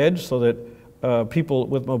down at the edge so that people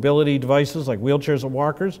with mobility devices like wheelchairs and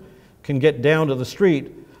walkers can get down to the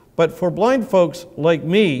street. But for blind folks like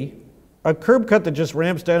me, a curb cut that just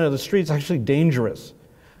ramps down to the street is actually dangerous,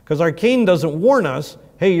 because our cane doesn't warn us,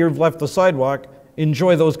 hey, you've left the sidewalk,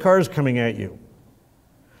 enjoy those cars coming at you.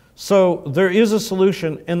 So there is a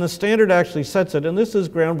solution, and the standard actually sets it, and this is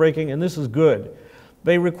groundbreaking and this is good.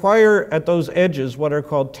 They require at those edges what are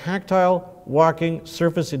called tactile walking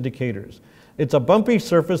surface indicators. It's a bumpy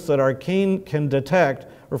surface that our cane can detect,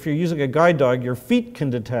 or if you're using a guide dog, your feet can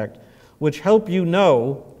detect, which help you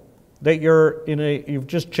know that you've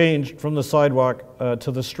just changed from the sidewalk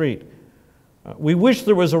to the street. We wish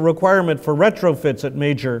there was a requirement for retrofits at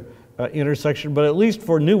major intersections, but at least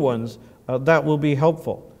for new ones, that will be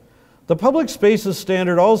helpful. The public spaces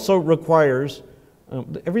standard also requires,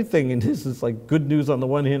 everything in this is like good news on the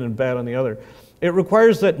one hand and bad on the other. It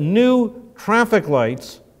requires that new traffic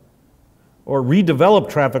lights or redeveloped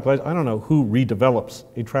traffic lights, I don't know who redevelops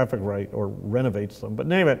a traffic light or renovates them, but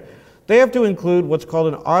name it, they have to include what's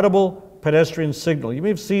called an audible pedestrian signal. You may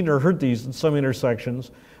have seen or heard these in some intersections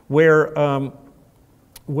where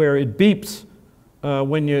it beeps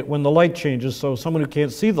when the light changes, so someone who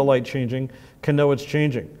can't see the light changing can know it's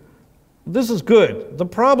changing. This is good. The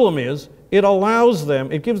problem is it allows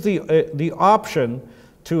them, it gives the option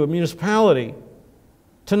to a municipality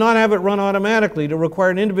to not have it run automatically, to require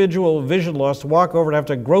an individual with vision loss to walk over and have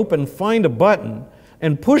to grope and find a button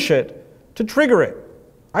and push it to trigger it.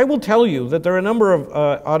 I will tell you that there are a number of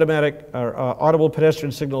automatic or audible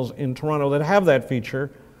pedestrian signals in Toronto that have that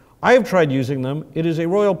feature. I have tried using them. It is a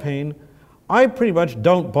royal pain. I pretty much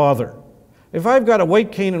don't bother. If I've got a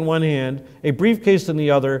white cane in one hand, a briefcase in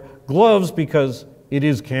the other, gloves because it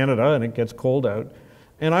is Canada and it gets cold out,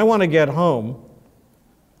 and I want to get home,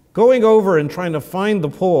 going over and trying to find the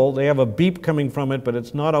pole, they have a beep coming from it, but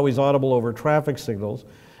it's not always audible over traffic signals,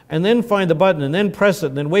 and then find the button, and then press it,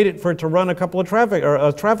 and then wait for it to run a couple of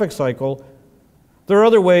traffic cycle. There are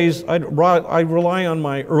other ways. I rely on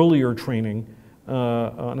my earlier training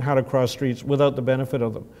on how to cross streets without the benefit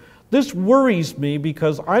of them. This worries me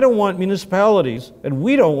because I don't want municipalities, and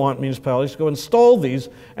we don't want municipalities to go install these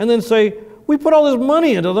and then say, we put all this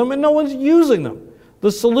money into them and no one's using them.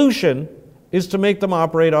 The solution is to make them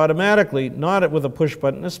operate automatically, not with a push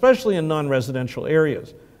button, especially in non-residential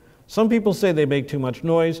areas. Some people say they make too much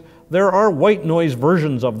noise. There are white noise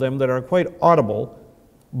versions of them that are quite audible,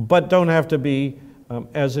 but don't have to be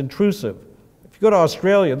as intrusive. If you go to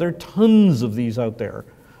Australia, there are tons of these out there,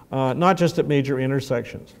 not just at major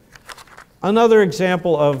intersections. Another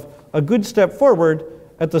example of a good step forward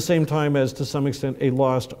at the same time as, to some extent, a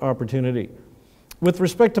lost opportunity. With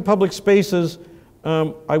respect to public spaces,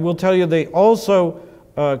 I will tell you they also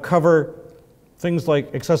cover things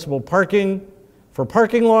like accessible parking for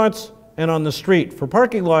parking lots and on the street. For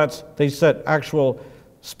parking lots, they set actual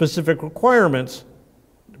specific requirements,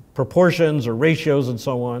 proportions or ratios and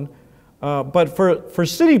so on. But for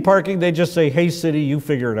city parking, they just say, hey city, you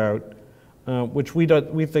figure it out, which we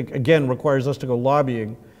think, again, requires us to go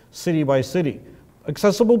lobbying city by city.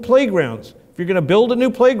 Accessible playgrounds. If you're going to build a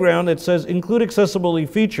new playground, it says include accessibility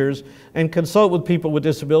features and consult with people with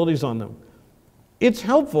disabilities on them. It's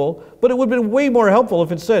helpful, but it would have been way more helpful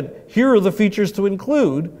if it said, here are the features to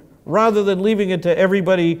include, rather than leaving it to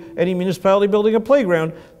everybody, any municipality building a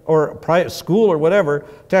playground or a private school or whatever,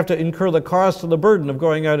 to have to incur the cost and the burden of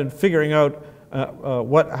going out and figuring out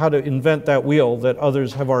how to invent that wheel that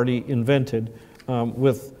others have already invented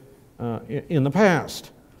in the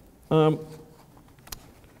past.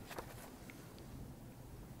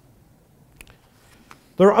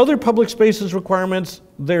 There are other public spaces requirements.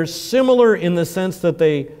 They're similar in the sense that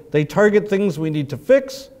they target things we need to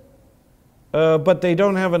fix, but they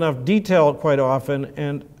don't have enough detail quite often.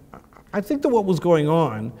 And I think that what was going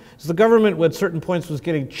on is the government at certain points was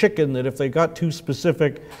getting chicken, that if they got too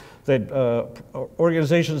specific, that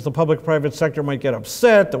organizations, the public-private sector might get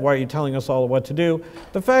upset that why are you telling us all what to do.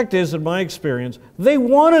 The fact is, in my experience, they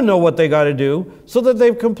want to know what they got to do so that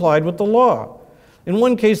they've complied with the law. In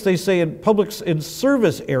one case, they say in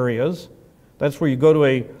service areas, that's where you go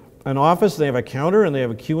to an office, they have a counter and they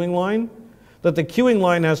have a queuing line, that the queuing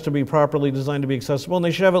line has to be properly designed to be accessible, and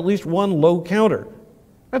they should have at least one low counter.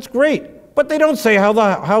 That's great, but they don't say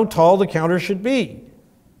how tall the counter should be.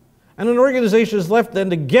 And an organization is left then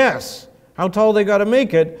to guess how tall they got to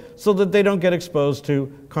make it so that they don't get exposed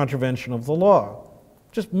to contravention of the law.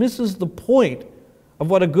 Just misses the point of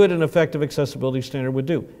what a good and effective accessibility standard would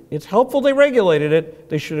do. It's helpful they regulated it,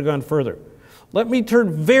 they should have gone further. Let me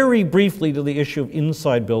turn very briefly to the issue of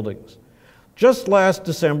inside buildings. Just last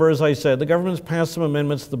December, as I said, the government's passed some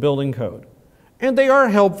amendments to the building code. And they are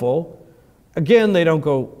helpful. Again, they don't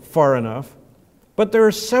go far enough. But there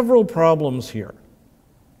are several problems here.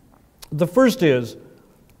 The first is,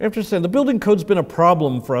 I have to say, the building code's been a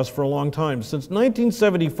problem for us for a long time. Since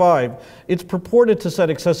 1975, it's purported to set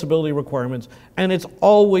accessibility requirements, and it's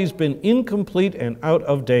always been incomplete and out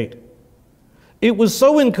of date. It was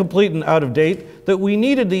so incomplete and out of date that we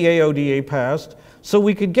needed the AODA passed so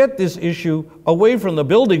we could get this issue away from the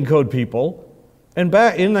building code people and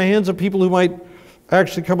back in the hands of people who might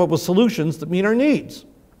actually come up with solutions that meet our needs.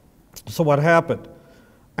 So what happened?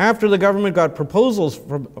 After the government got proposals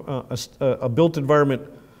from a built environment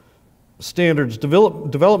standards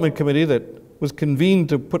development committee that was convened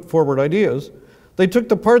to put forward ideas, they took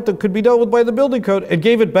the part that could be dealt with by the building code and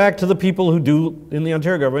gave it back to the people who do, in the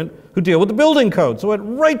Ontario government, who deal with the building code. So it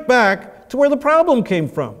went right back to where the problem came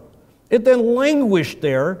from. It then languished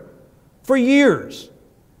there for years.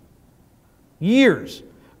 Years.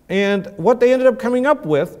 And what they ended up coming up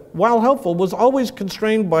with, while helpful, was always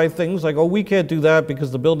constrained by things like, oh, we can't do that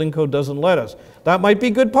because the building code doesn't let us. That might be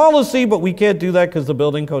good policy, but we can't do that because the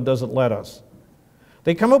building code doesn't let us.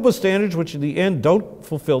 They come up with standards which in the end don't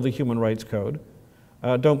fulfill the human rights code,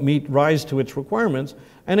 don't rise to its requirements.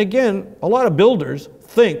 And again, a lot of builders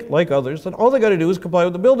think, like others, that all they got to do is comply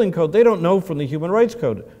with the building code. They don't know from the human rights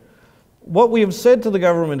code. What we have said to the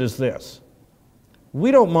government is this: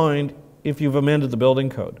 we don't mind if you've amended the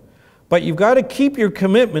building code, but you've got to keep your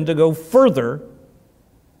commitment to go further,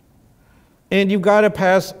 and you've got to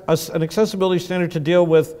pass an accessibility standard to deal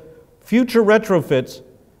with future retrofits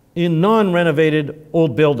in non-renovated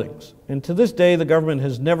old buildings. And to this day, the government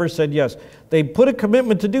has never said yes. They put a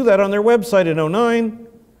commitment to do that on their website in '09.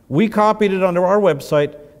 We copied it onto our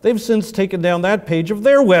website. They've since taken down that page of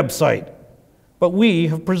their website, but we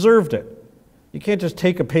have preserved it. You can't just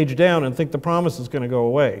take a page down and think the promise is going to go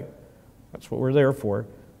away. That's what we're there for,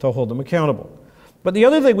 to hold them accountable. But the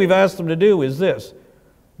other thing we've asked them to do is this: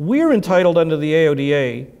 we're entitled under the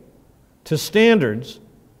AODA to standards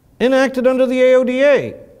enacted under the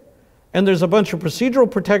AODA. And there's a bunch of procedural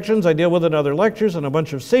protections I deal with in other lectures and a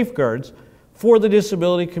bunch of safeguards for the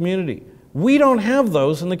disability community. We don't have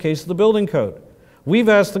those in the case of the building code. We've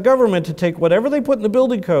asked the government to take whatever they put in the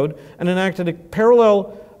building code and enact a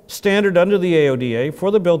parallel standard under the AODA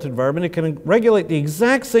for the built environment. It can regulate the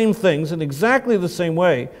exact same things in exactly the same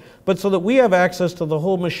way, but so that we have access to the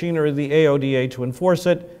whole machinery of the AODA to enforce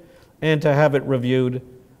it and to have it reviewed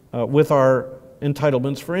with our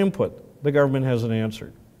entitlements for input. The government hasn't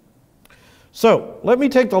answered. So let me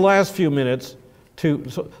take the last few minutes to,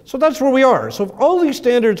 so that's where we are. So if all these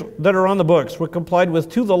standards that are on the books were complied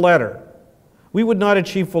with to the letter, we would not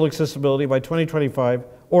achieve full accessibility by 2025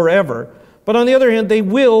 or ever. But on the other hand, they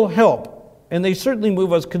will help, and they certainly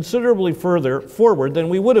move us considerably further forward than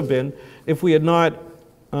we would have been if we had not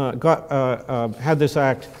had this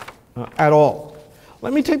act at all.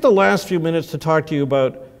 Let me take the last few minutes to talk to you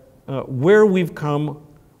about where we've come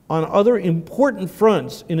on other important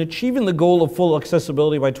fronts in achieving the goal of full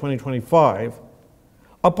accessibility by 2025,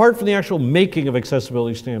 apart from the actual making of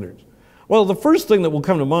accessibility standards. Well, the first thing that will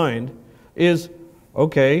come to mind is,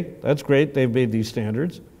 okay, that's great, they've made these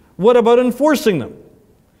standards. What about enforcing them?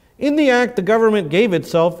 In the Act, the government gave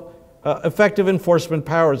itself effective enforcement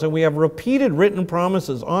powers, and we have repeated written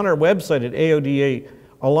promises on our website at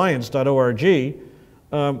aodaalliance.org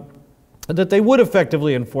that they would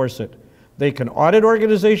effectively enforce it. They can audit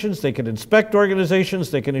organizations, they can inspect organizations,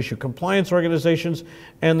 they can issue compliance organizations,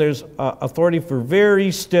 and there's authority for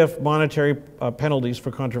very stiff monetary penalties for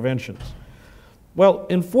contraventions. Well,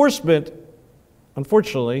 enforcement,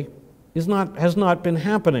 unfortunately, has not been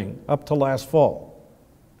happening up to last fall.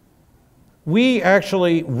 We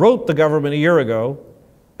actually wrote the government a year ago,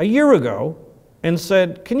 and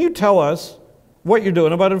said, can you tell us what you're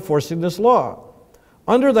doing about enforcing this law?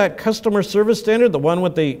 Under that customer service standard, the one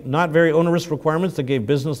with the not very onerous requirements that gave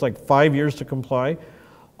business like 5 years to comply,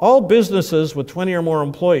 all businesses with 20 or more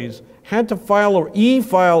employees had to file or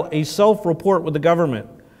e-file a self-report with the government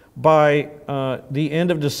by the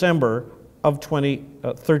end of December of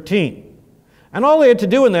 2013. And all they had to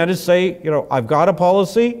do in that is say, you know, I've got a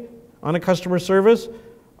policy on a customer service,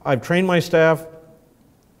 I've trained my staff,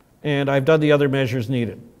 and I've done the other measures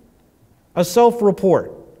needed. A self-report.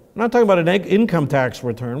 I'm not talking about an income tax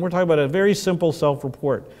return, we're talking about a very simple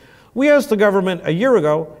self-report. We asked the government a year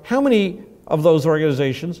ago, how many of those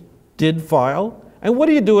organizations did file, and what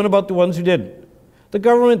are you doing about the ones who didn't? The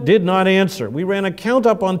government did not answer. We ran a count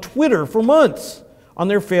up on Twitter for months on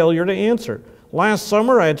their failure to answer. Last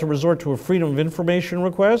summer, I had to resort to a Freedom of Information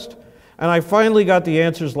request, and I finally got the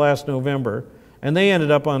answers last November, and they ended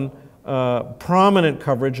up on prominent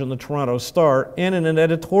coverage in the Toronto Star and in an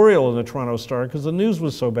editorial in the Toronto Star because the news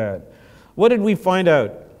was so bad. What did we find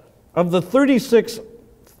out? Of the 36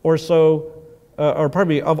 or so,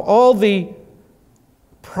 of all the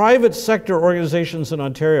private sector organizations in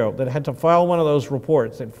Ontario that had to file one of those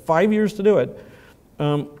reports, they had 5 years to do it,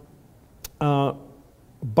 of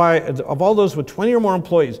all those with 20 or more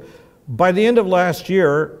employees, by the end of last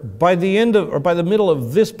year, by the middle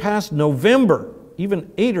of this past November,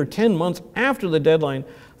 even 8 or 10 months after the deadline,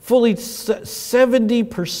 fully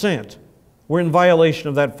 70% were in violation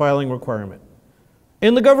of that filing requirement.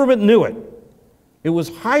 And the government knew it. It was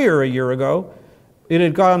higher a year ago. It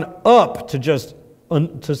had gone up to just to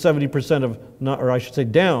 70% of, or I should say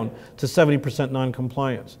down to 70%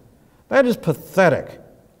 non-compliance. That is pathetic.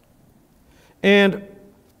 And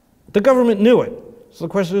the government knew it. So the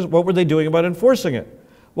question is, what were they doing about enforcing it?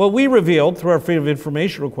 Well, we revealed through our Freedom of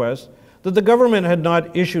Information request that the government had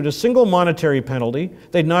not issued a single monetary penalty,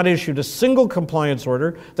 they'd not issued a single compliance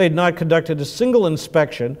order, they'd not conducted a single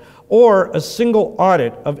inspection or a single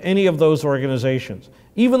audit of any of those organizations,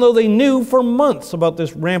 even though they knew for months about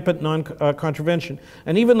this rampant non-contravention,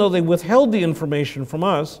 and even though they withheld the information from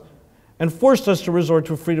us and forced us to resort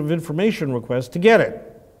to a Freedom of Information request to get it.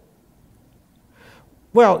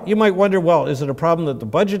 Well, you might wonder, well, is it a problem that the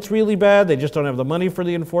budget's really bad, they just don't have the money for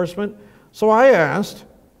the enforcement? So I asked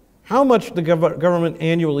how much the government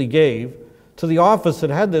annually gave to the office that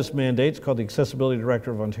had this mandate, it's called the Accessibility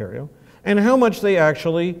Director of Ontario, and how much they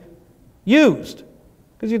actually used.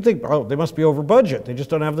 Because you'd think, oh, they must be over budget, they just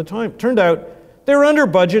don't have the time. Turned out they're under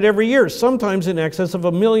budget every year, sometimes in excess of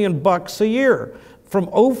 $1 million a year. From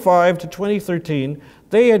 2005 to 2013,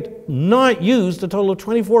 they had not used a total of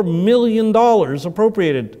 $24 million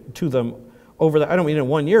appropriated to them over the, I don't mean in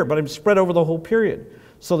 1 year, but I'm spread over the whole period.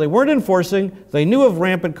 So they weren't enforcing, they knew of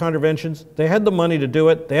rampant contraventions, they had the money to do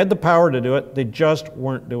it, they had the power to do it, they just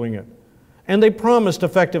weren't doing it. And they promised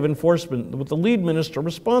effective enforcement, with the lead minister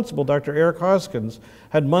responsible, Dr. Eric Hoskins,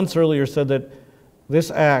 had months earlier said that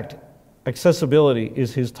this act, accessibility,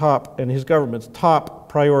 is his top, and his government's top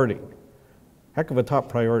priority. Heck of a top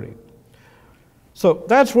priority. So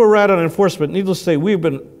that's where we're at on enforcement. Needless to say, we've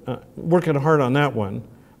been working hard on that one.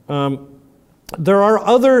 There are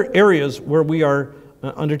other areas where we are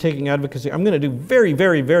undertaking advocacy. I'm going to do very,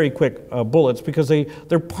 very, very quick bullets because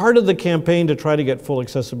they're part of the campaign to try to get full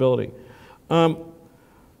accessibility.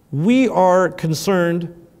 We are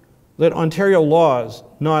concerned that Ontario laws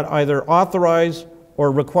not either authorize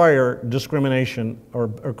or require discrimination or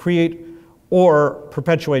create or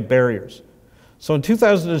perpetuate barriers. So in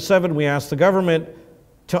 2007, we asked the government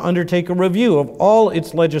to undertake a review of all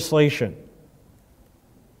its legislation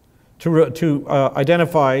to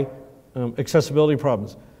identify accessibility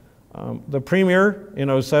problems. The Premier in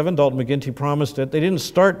 2007, Dalton McGuinty, promised it. They didn't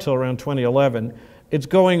start till around 2011. It's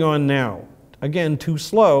going on now. Again, too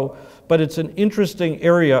slow, but it's an interesting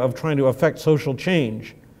area of trying to affect social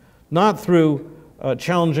change, not through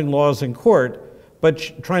challenging laws in court,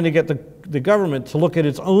 but trying to get the government to look at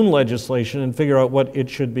its own legislation and figure out what it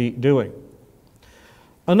should be doing.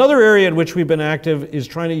 Another area in which we've been active is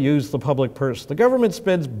trying to use the public purse. The government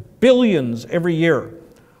spends billions every year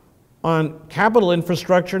on capital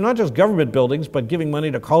infrastructure, not just government buildings, but giving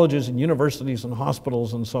money to colleges and universities and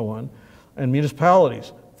hospitals and so on, and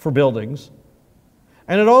municipalities for buildings.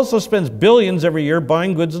 And it also spends billions every year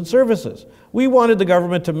buying goods and services. We wanted the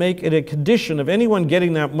government to make it a condition of anyone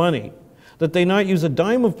getting that money that they not use a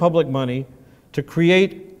dime of public money to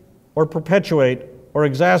create or perpetuate or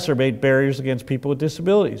exacerbate barriers against people with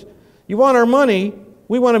disabilities. You want our money,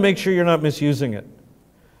 we want to make sure you're not misusing it.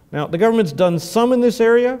 Now, the government's done some in this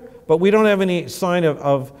area, but we don't have any sign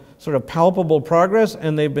of sort of palpable progress,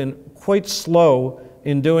 and they've been quite slow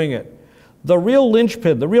in doing it. The real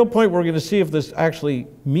linchpin, the real point we're going to see if this actually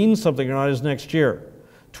means something or not is next year.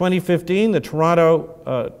 2015, the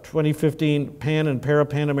Toronto 2015 Pan and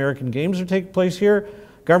Para-Pan American Games are taking place here.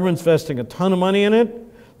 Government's investing a ton of money in it.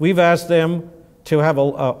 We've asked them to have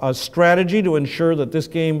a strategy to ensure that this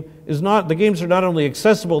game is not, the games are not only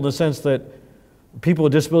accessible in the sense that people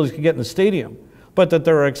with disabilities can get in the stadium, but that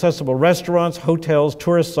there are accessible restaurants, hotels,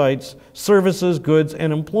 tourist sites, services, goods,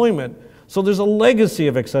 and employment. So there's a legacy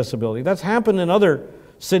of accessibility. That's happened in other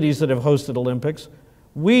cities that have hosted Olympics.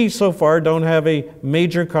 We, so far, don't have a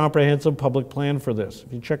major comprehensive public plan for this.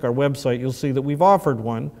 If you check our website, you'll see that we've offered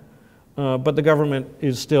one, but the government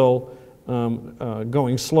is still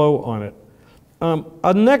going slow on it.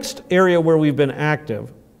 A next area where we've been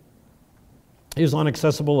active is on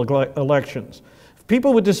accessible elections. If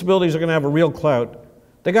people with disabilities are going to have a real clout,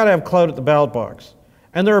 they got to have clout at the ballot box.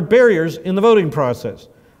 And there are barriers in the voting process,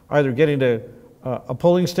 either getting to a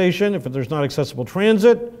polling station if there's not accessible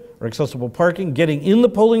transit or accessible parking, getting in the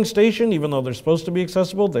polling station even though they're supposed to be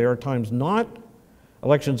accessible, they are times not.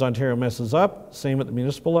 Elections Ontario messes up, same at the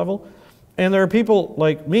municipal level. And there are people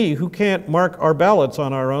like me who can't mark our ballots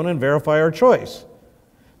on our own and verify our choice.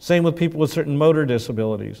 Same with people with certain motor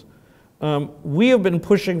disabilities. We have been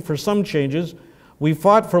pushing for some changes. We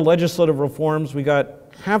fought for legislative reforms. We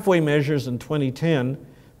got halfway measures in 2010.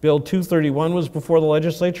 Bill 231 was before the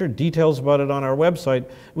legislature. Details about it on our website.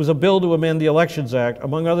 It was a bill to amend the Elections Act,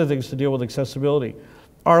 among other things, to deal with accessibility.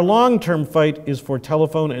 Our long-term fight is for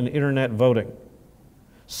telephone and internet voting.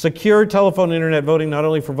 Secure telephone and internet voting, not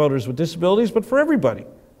only for voters with disabilities, but for everybody.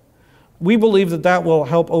 We believe that that will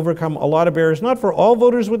help overcome a lot of barriers, not for all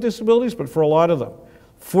voters with disabilities, but for a lot of them.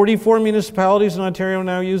 44 municipalities in Ontario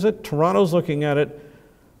now use it. Toronto's looking at it.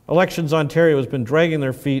 Elections Ontario has been dragging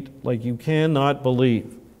their feet like you cannot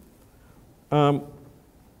believe.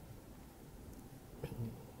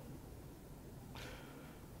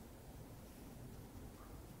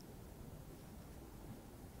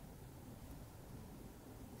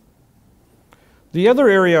 The other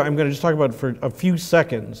area I'm going to just talk about for a few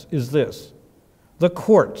seconds is this: the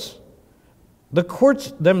courts. The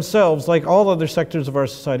courts themselves, like all other sectors of our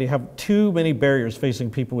society, have too many barriers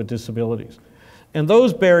facing people with disabilities. And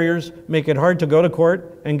those barriers make it hard to go to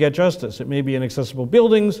court and get justice. It may be inaccessible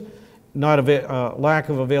buildings, lack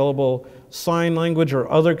of available sign language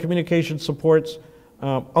or other communication supports,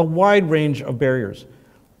 a wide range of barriers.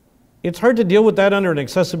 It's hard to deal with that under an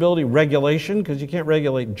accessibility regulation because you can't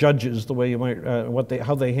regulate judges the way you might,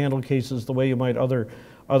 how they handle cases the way you might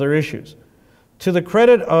other issues. To the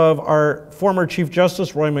credit of our former Chief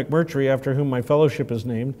Justice, Roy McMurtry, after whom my fellowship is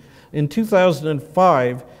named, in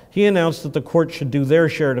 2005, he announced that the court should do their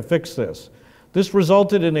share to fix this. This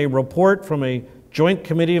resulted in a report from a joint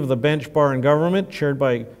committee of the Bench, Bar, and Government, chaired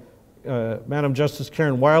by Madam Justice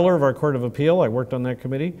Karen Weiler of our Court of Appeal. I worked on that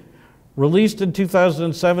committee. Released in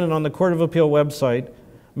 2007 and on the Court of Appeal website,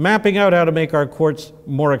 mapping out how to make our courts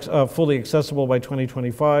more fully accessible by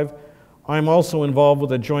 2025. I'm also involved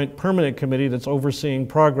with a joint permanent committee that's overseeing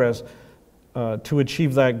progress to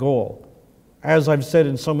achieve that goal. As I've said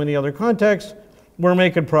in so many other contexts, we're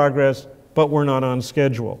making progress, but we're not on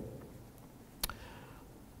schedule.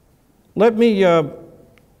 Let me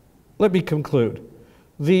conclude.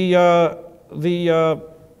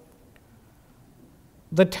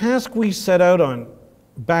 The task we set out on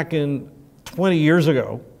back in 20 years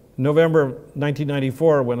ago, November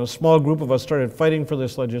 1994, when a small group of us started fighting for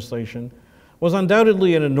this legislation, was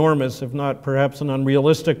undoubtedly an enormous, if not perhaps an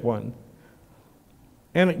unrealistic one.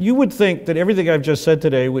 And you would think that everything I've just said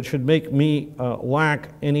today, which should make me lack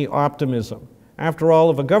any optimism. After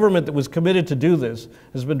all, if a government that was committed to do this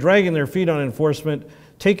has been dragging their feet on enforcement,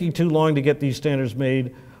 taking too long to get these standards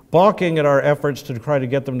made, balking at our efforts to try to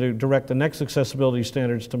get them to direct the next accessibility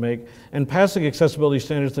standards to make, and passing accessibility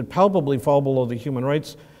standards that palpably fall below the human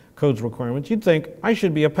rights code's requirements, you'd think I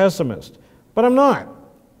should be a pessimist. But I'm not.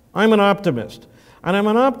 I'm an optimist. And I'm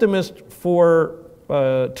an optimist for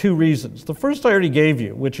two reasons. The first I already gave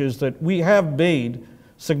you, which is that we have made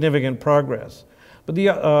significant progress but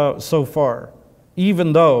so far,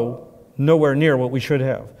 even though nowhere near what we should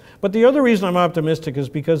have. But the other reason I'm optimistic is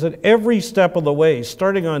because at every step of the way,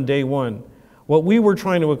 starting on day one, what we were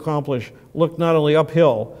trying to accomplish looked not only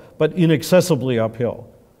uphill, but inaccessibly uphill.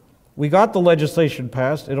 We got the legislation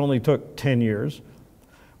passed. It only took 10 years.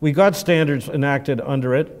 We got standards enacted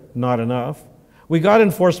under it, not enough. We got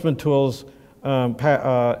enforcement tools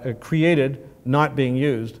created, not being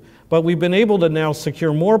used. But we've been able to now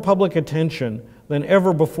secure more public attention than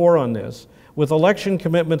ever before on this, with election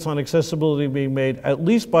commitments on accessibility being made at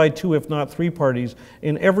least by 2, if not 3 parties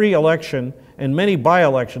in every election and many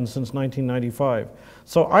by-elections since 1995.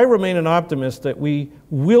 So I remain an optimist that we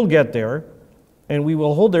will get there and we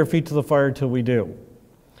will hold their feet to the fire till we do.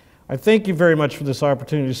 I thank you very much for this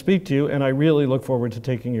opportunity to speak to you, and I really look forward to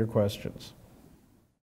taking your questions.